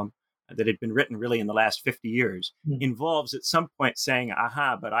problem that had been written really in the last 50 years involves at some point saying,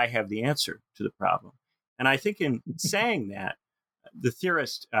 aha, but I have the answer to the problem. And I think in saying that, the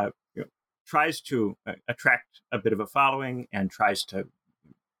theorist tries to attract a bit of a following and tries to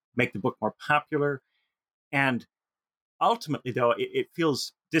make the book more popular. And ultimately, though, it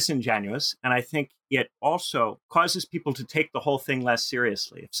feels disingenuous. And I think it also causes people to take the whole thing less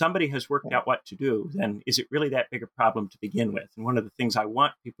seriously. If somebody has worked out what to do, then is it really that big a problem to begin with? And one of the things I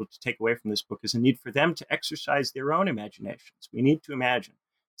want people to take away from this book is a need for them to exercise their own imaginations. We need to imagine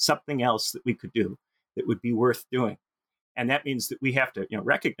something else that we could do that would be worth doing. And that means that we have to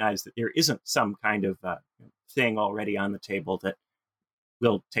recognize that there isn't some kind of thing already on the table that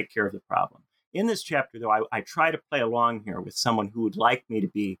will take care of the problem. In this chapter, though, I try to play along here with someone who would like me to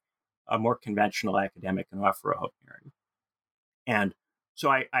be a more conventional academic and offer a hope narrative. And so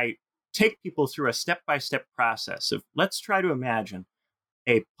I take people through a step-by-step process of let's try to imagine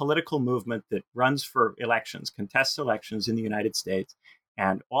a political movement that runs for elections, contests elections in the United States,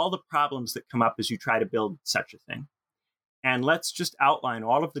 and all the problems that come up as you try to build such a thing. And let's just outline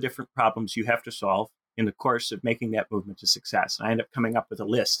all of the different problems you have to solve in the course of making that movement a success. And I end up coming up with a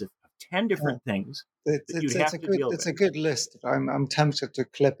list of 10 different things that you'd have to deal with. It's a good list. I'm tempted to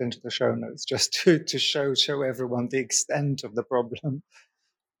clip into the show notes just to show everyone the extent of the problem.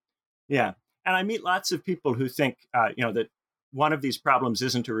 Yeah. And I meet lots of people who think, that one of these problems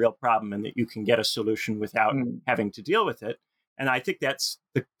isn't a real problem and that you can get a solution without having to deal with it. And I think that's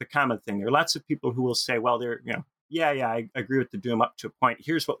the common thing. There are lots of people who will say, well, I agree with the doom up to a point.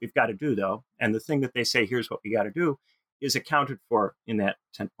 Here's what we've got to do, though. And the thing that they say, here's what we got to do, is accounted for in that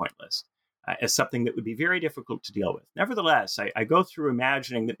 10-point list as something that would be very difficult to deal with. Nevertheless, I go through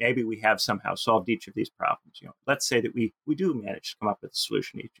imagining that maybe we have somehow solved each of these problems. Let's say that we do manage to come up with a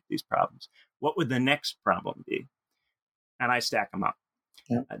solution to each of these problems. What would the next problem be? And I stack them up.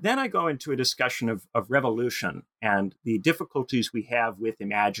 Yeah. Then I go into a discussion of revolution and the difficulties we have with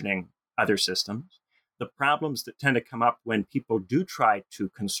imagining other systems, the problems that tend to come up when people do try to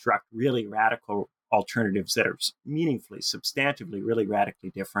construct really radical alternatives that are meaningfully, substantively, really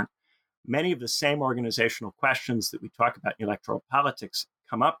radically different. Many of the same organizational questions that we talk about in electoral politics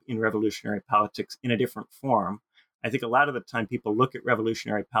come up in revolutionary politics in a different form. I think a lot of the time people look at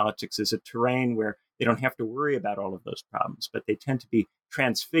revolutionary politics as a terrain where they don't have to worry about all of those problems, but they tend to be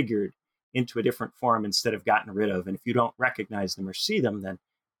transfigured into a different form instead of gotten rid of. And if you don't recognize them or see them, then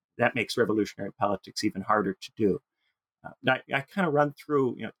that makes revolutionary politics even harder to do. Now, I kind of run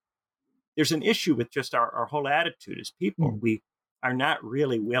through, there's an issue with just our whole attitude as people. We are not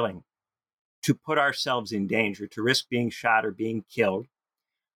really willing to put ourselves in danger, to risk being shot or being killed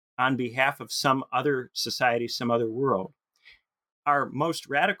on behalf of some other society, some other world. Our most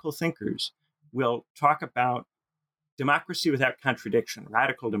radical thinkers will talk about democracy without contradiction,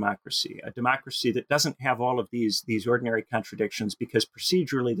 radical democracy, a democracy that doesn't have all of these ordinary contradictions because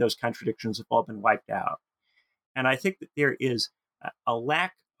procedurally those contradictions have all been wiped out. And I think that there is a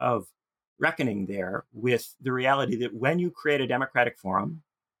lack of reckoning there with the reality that when you create a democratic forum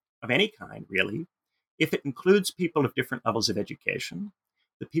of any kind, really, if it includes people of different levels of education,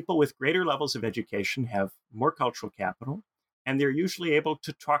 the people with greater levels of education have more cultural capital, and they're usually able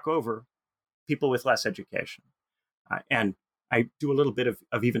to talk over people with less education. And I do a little bit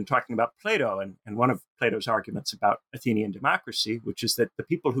of even talking about Plato and one of Plato's arguments about Athenian democracy, which is that the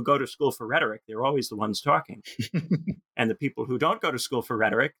people who go to school for rhetoric, they're always the ones talking. And the people who don't go to school for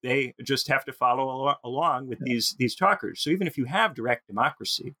rhetoric, they just have to follow along with these talkers. So even if you have direct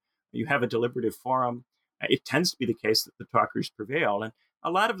democracy, you have a deliberative forum, it tends to be the case that the talkers prevail. And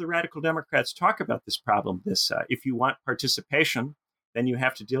a lot of the radical Democrats talk about this problem, if you want participation, then you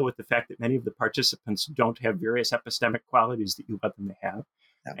have to deal with the fact that many of the participants don't have various epistemic qualities that you want them to have.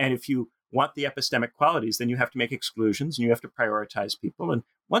 Yeah. And if you want the epistemic qualities, then you have to make exclusions and you have to prioritize people. And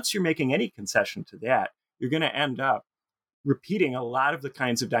once you're making any concession to that, you're going to end up repeating a lot of the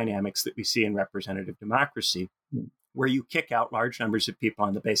kinds of dynamics that we see in representative democracy, where you kick out large numbers of people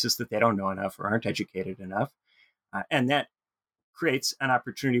on the basis that they don't know enough or aren't educated enough. And that creates an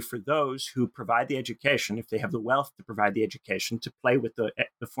opportunity for those who provide the education, if they have the wealth to provide the education, to play with the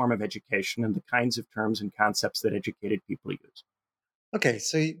form of education and the kinds of terms and concepts that educated people use. Okay,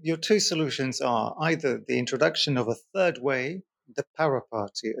 so your two solutions are either the introduction of a third way, the power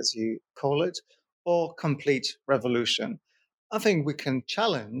party, as you call it, or complete revolution. I think we can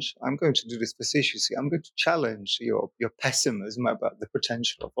challenge, I'm going to do this facetiously, I'm going to challenge your pessimism about the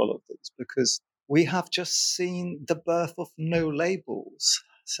potential of all of this, because we have just seen the birth of no labels.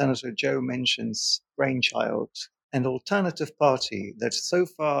 Senator Joe Manchin's brainchild, an alternative party that so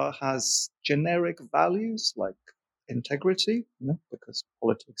far has generic values like integrity, because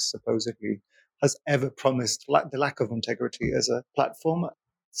politics supposedly has ever promised the lack of integrity as a platform.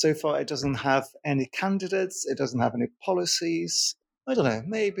 So far, it doesn't have any candidates. It doesn't have any policies. I don't know.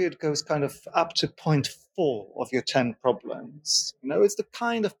 Maybe it goes kind of up to point 4 of your 10 problems. It's the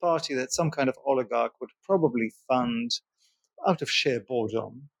kind of party that some kind of oligarch would probably fund out of sheer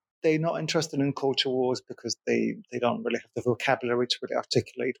boredom. They're not interested in culture wars because they don't really have the vocabulary to really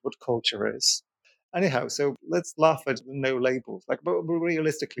articulate what culture is. Anyhow, so let's laugh at the no labels. But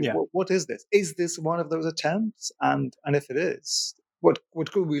realistically, what is this? Is this one of those attempts? And if it is, what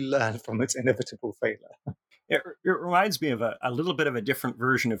could we learn from its inevitable failure? It reminds me of a little bit of a different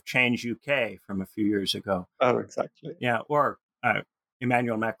version of Change UK from a few years ago. Oh, exactly. Yeah, or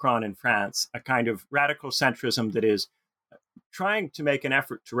Emmanuel Macron in France, a kind of radical centrism that is trying to make an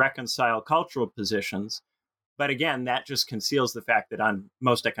effort to reconcile cultural positions. But again, that just conceals the fact that on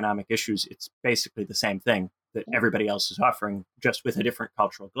most economic issues, it's basically the same thing that everybody else is offering, just with a different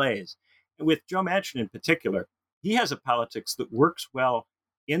cultural glaze. And with Joe Manchin in particular, he has a politics that works well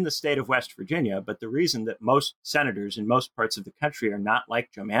in the state of West Virginia. But the reason that most senators in most parts of the country are not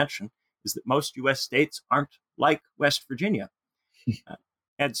like Joe Manchin is that most U.S. states aren't like West Virginia.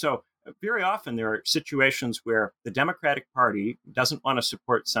 And so very often there are situations where the Democratic Party doesn't want to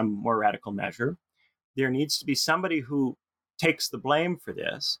support some more radical measure. There needs to be somebody who takes the blame for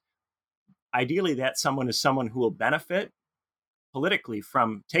this. Ideally, that someone is someone who will benefit politically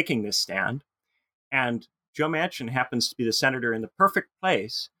from taking this stand. And Joe Manchin happens to be the senator in the perfect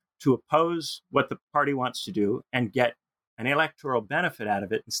place to oppose what the party wants to do and get an electoral benefit out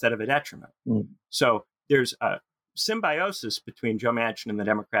of it instead of a detriment. So there's a symbiosis between Joe Manchin and the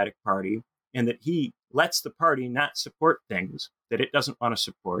Democratic Party in that he lets the party not support things that it doesn't want to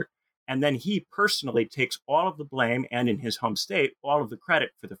support. And then he personally takes all of the blame and, in his home state, all of the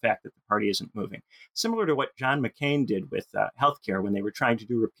credit for the fact that the party isn't moving. Similar to what John McCain did with healthcare when they were trying to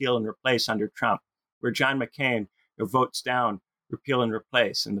do repeal and replace under Trump, where John McCain votes down repeal and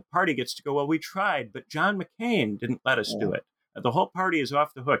replace. And the party gets to go, well, we tried, but John McCain didn't let us do it. The whole party is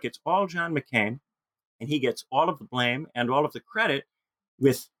off the hook. It's all John McCain. And he gets all of the blame and all of the credit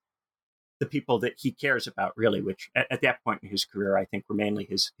with the people that he cares about, really, which at that point in his career, I think were mainly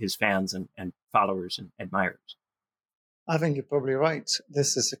his fans and followers and admirers. I think you're probably right.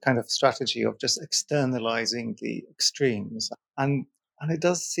 This is a kind of strategy of just externalizing the extremes. And it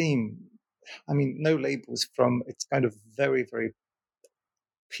does seem, no labels from its kind of very, very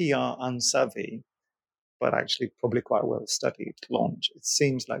PR unsavvy, but actually probably quite well studied launch. It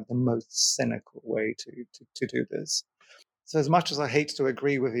seems like the most cynical way to do this. So as much as I hate to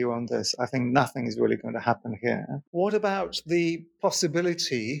agree with you on this, I think nothing is really going to happen here. What about the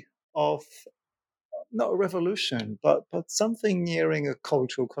possibility of not a revolution, but something nearing a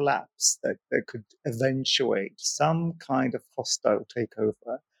cultural collapse that could eventuate some kind of hostile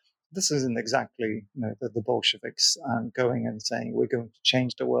takeover? This isn't exactly the Bolsheviks going and saying we're going to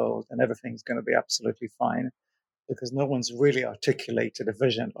change the world and everything's going to be absolutely fine, because no one's really articulated a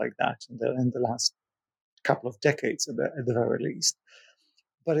vision like that in the last couple of decades at the very least.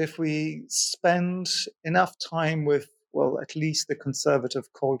 But if we spend enough time with, at least the conservative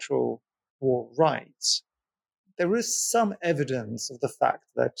cultural war rights, there is some evidence of the fact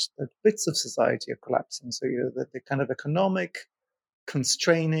that bits of society are collapsing. So that the kind of economic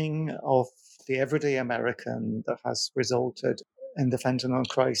constraining of the everyday American that has resulted in the fentanyl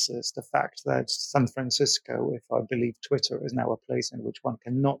crisis, the fact that San Francisco, if I believe Twitter, is now a place in which one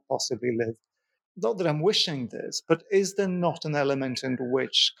cannot possibly live. Not that I'm wishing this, but is there not an element in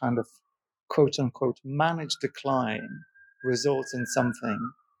which kind of quote-unquote managed decline results in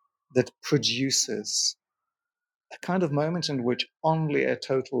something that produces a kind of moment in which only a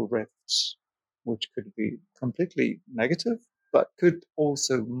total rift, which could be completely negative, but could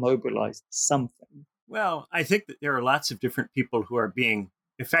also mobilize something? Well, I think that there are lots of different people who are being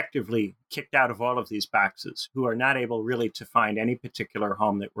effectively kicked out of all of these boxes, who are not able really to find any particular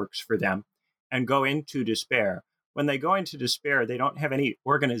home that works for them and go into despair. When they go into despair, they don't have any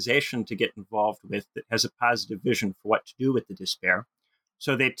organization to get involved with that has a positive vision for what to do with the despair.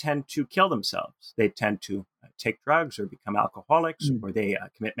 So they tend to kill themselves. They tend to take drugs or become alcoholics, or they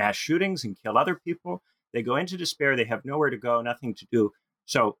commit mass shootings and kill other people. They go into despair. They have nowhere to go, nothing to do.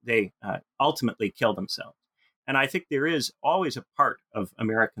 So they ultimately kill themselves. And I think there is always a part of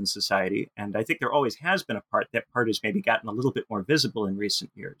American society, and I think there always has been a part. That part has maybe gotten a little bit more visible in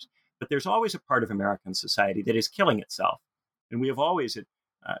recent years. But there's always a part of American society that is killing itself. And we have always,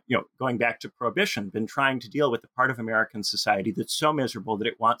 going back to Prohibition, been trying to deal with the part of American society that's so miserable that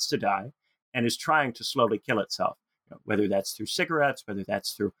it wants to die and is trying to slowly kill itself, whether that's through cigarettes, whether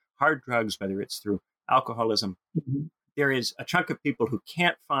that's through hard drugs, whether it's through alcoholism. Mm-hmm. There is a chunk of people who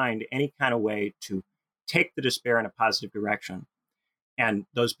can't find any kind of way to take the despair in a positive direction, and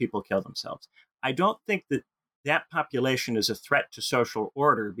those people kill themselves. I don't think that that population is a threat to social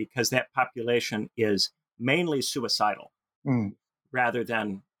order because that population is mainly suicidal rather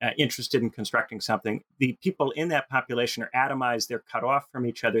than interested in constructing something. The people in that population are atomized. They're cut off from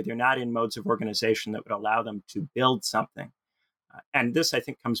each other. They're not in modes of organization that would allow them to build something. And this, I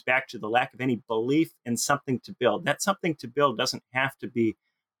think, comes back to the lack of any belief in something to build. That something to build doesn't have to be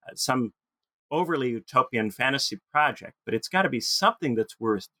some overly utopian fantasy project, but it's got to be something that's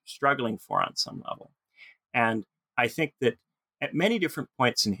worth struggling for on some level. And I think that at many different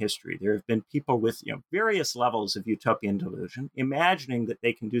points in history, there have been people with various levels of utopian delusion, imagining that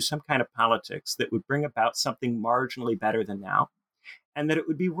they can do some kind of politics that would bring about something marginally better than now, and that it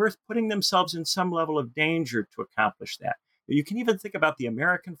would be worth putting themselves in some level of danger to accomplish that. You can even think about the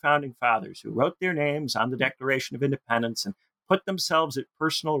American founding fathers who wrote their names on the Declaration of Independence and put themselves at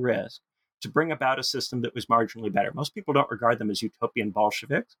personal risk to bring about a system that was marginally better. Most people don't regard them as utopian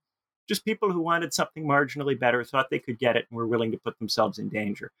Bolsheviks, just people who wanted something marginally better, thought they could get it, and were willing to put themselves in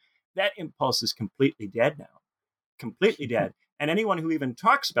danger. That impulse is completely dead now, completely dead. And anyone who even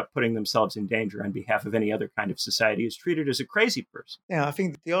talks about putting themselves in danger on behalf of any other kind of society is treated as a crazy person. Yeah, I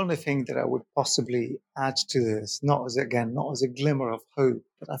think the only thing that I would possibly add to this, not as a glimmer of hope,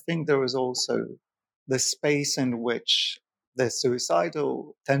 but I think there is also the space in which the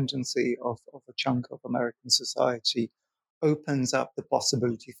suicidal tendency of a chunk of American society opens up the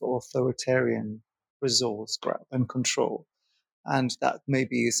possibility for authoritarian resource grab and control. And that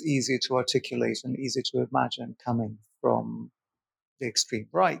maybe is easier to articulate and easier to imagine coming from the extreme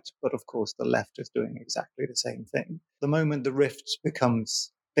right, but of course the left is doing exactly the same thing. The moment the rift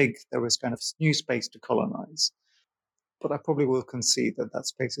becomes big, there is kind of new space to colonize. But I probably will concede that that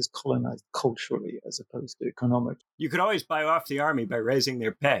space is colonized culturally as opposed to economically. You could always buy off the army by raising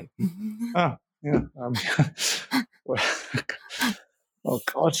their pay. Yeah. Oh,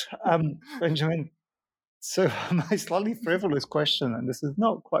 God. Benjamin, so my slightly frivolous question, and this is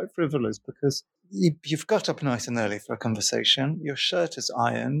not quite frivolous because you've got up nice and early for a conversation. Your shirt is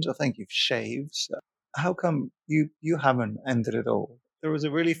ironed. I think you've shaved. How come you haven't ended it all? There was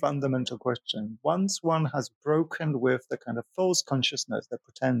a really fundamental question. Once one has broken with the kind of false consciousness that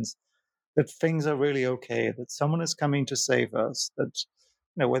pretends that things are really okay, that someone is coming to save us, that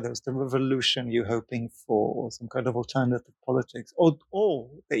whether it's the revolution you're hoping for or some kind of alternative politics, or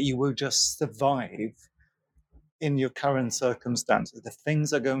that you will just survive in your current circumstances, that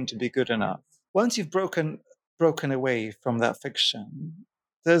things are going to be good enough. Once you've broken away from that fiction,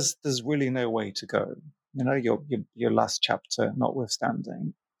 there's really no way to go. Your last chapter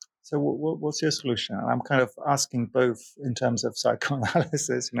notwithstanding. So what's your solution? And I'm kind of asking both in terms of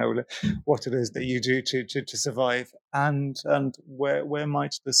psychoanalysis, what it is that you do to survive, and where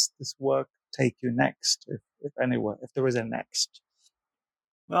might this work take you next, if anywhere, if there is a next.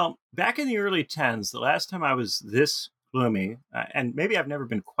 Well, back in the early 10s, the last time I was this gloomy, and maybe I've never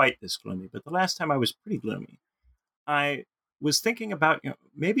been quite this gloomy, but the last time I was pretty gloomy, I was thinking about,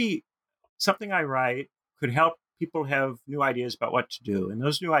 maybe something I write could help people have new ideas about what to do. And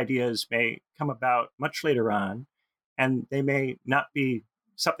those new ideas may come about much later on, and they may not be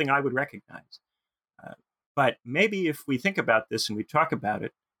something I would recognize. But maybe if we think about this and we talk about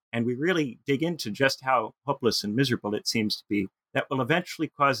it, and we really dig into just how hopeless and miserable it seems to be, that will eventually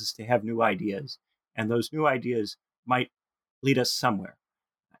cause us to have new ideas. And those new ideas might lead us somewhere.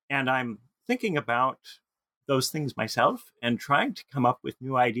 And I'm thinking about those things myself and trying to come up with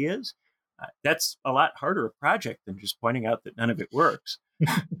new ideas. That's a lot harder a project than just pointing out that none of it works.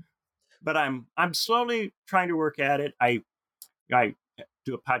 But I'm slowly trying to work at it. I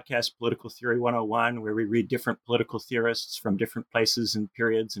do a podcast, Political Theory 101, where we read different political theorists from different places and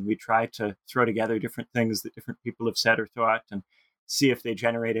periods, and we try to throw together different things that different people have said or thought and see if they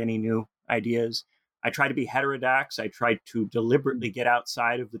generate any new ideas. I try to be heterodox. I try to deliberately get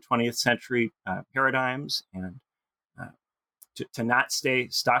outside of the 20th century paradigms and to not stay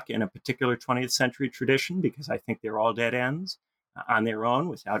stuck in a particular 20th century tradition, because I think they're all dead ends on their own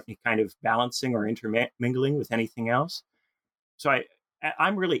without any kind of balancing or intermingling with anything else. So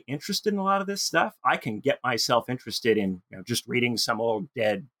I'm really interested in a lot of this stuff. I can get myself interested in just reading some old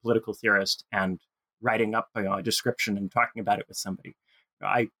dead political theorist and writing up a description and talking about it with somebody.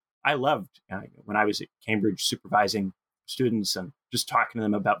 I loved when I was at Cambridge supervising students and just talking to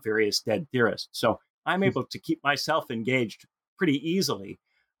them about various dead theorists. So I'm able to keep myself engaged pretty easily.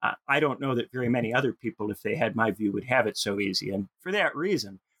 I don't know that very many other people, if they had my view, would have it so easy. And for that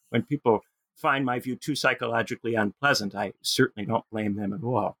reason, when people find my view too psychologically unpleasant, I certainly don't blame them at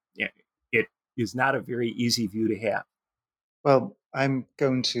all. It is not a very easy view to have. Well, I'm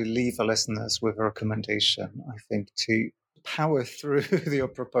going to leave the listeners with a recommendation. I think to power through your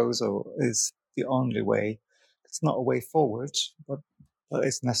proposal is the only way. It's not a way forward, but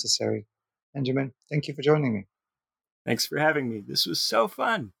it's necessary. Benjamin, thank you for joining me. Thanks for having me. This was so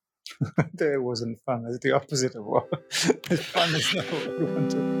fun. It wasn't fun. It's the opposite of what fun is not what we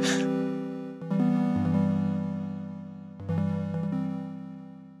wanted.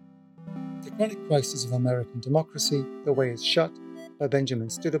 The Chronic Crisis of American Democracy, The Way Is Shut, by Benjamin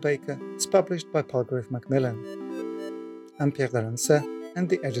Studebaker, is published by Palgrave MacMillan. I'm Pierre Delancey, and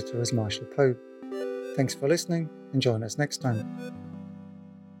the editor is Marshall Poe. Thanks for listening, and join us next time.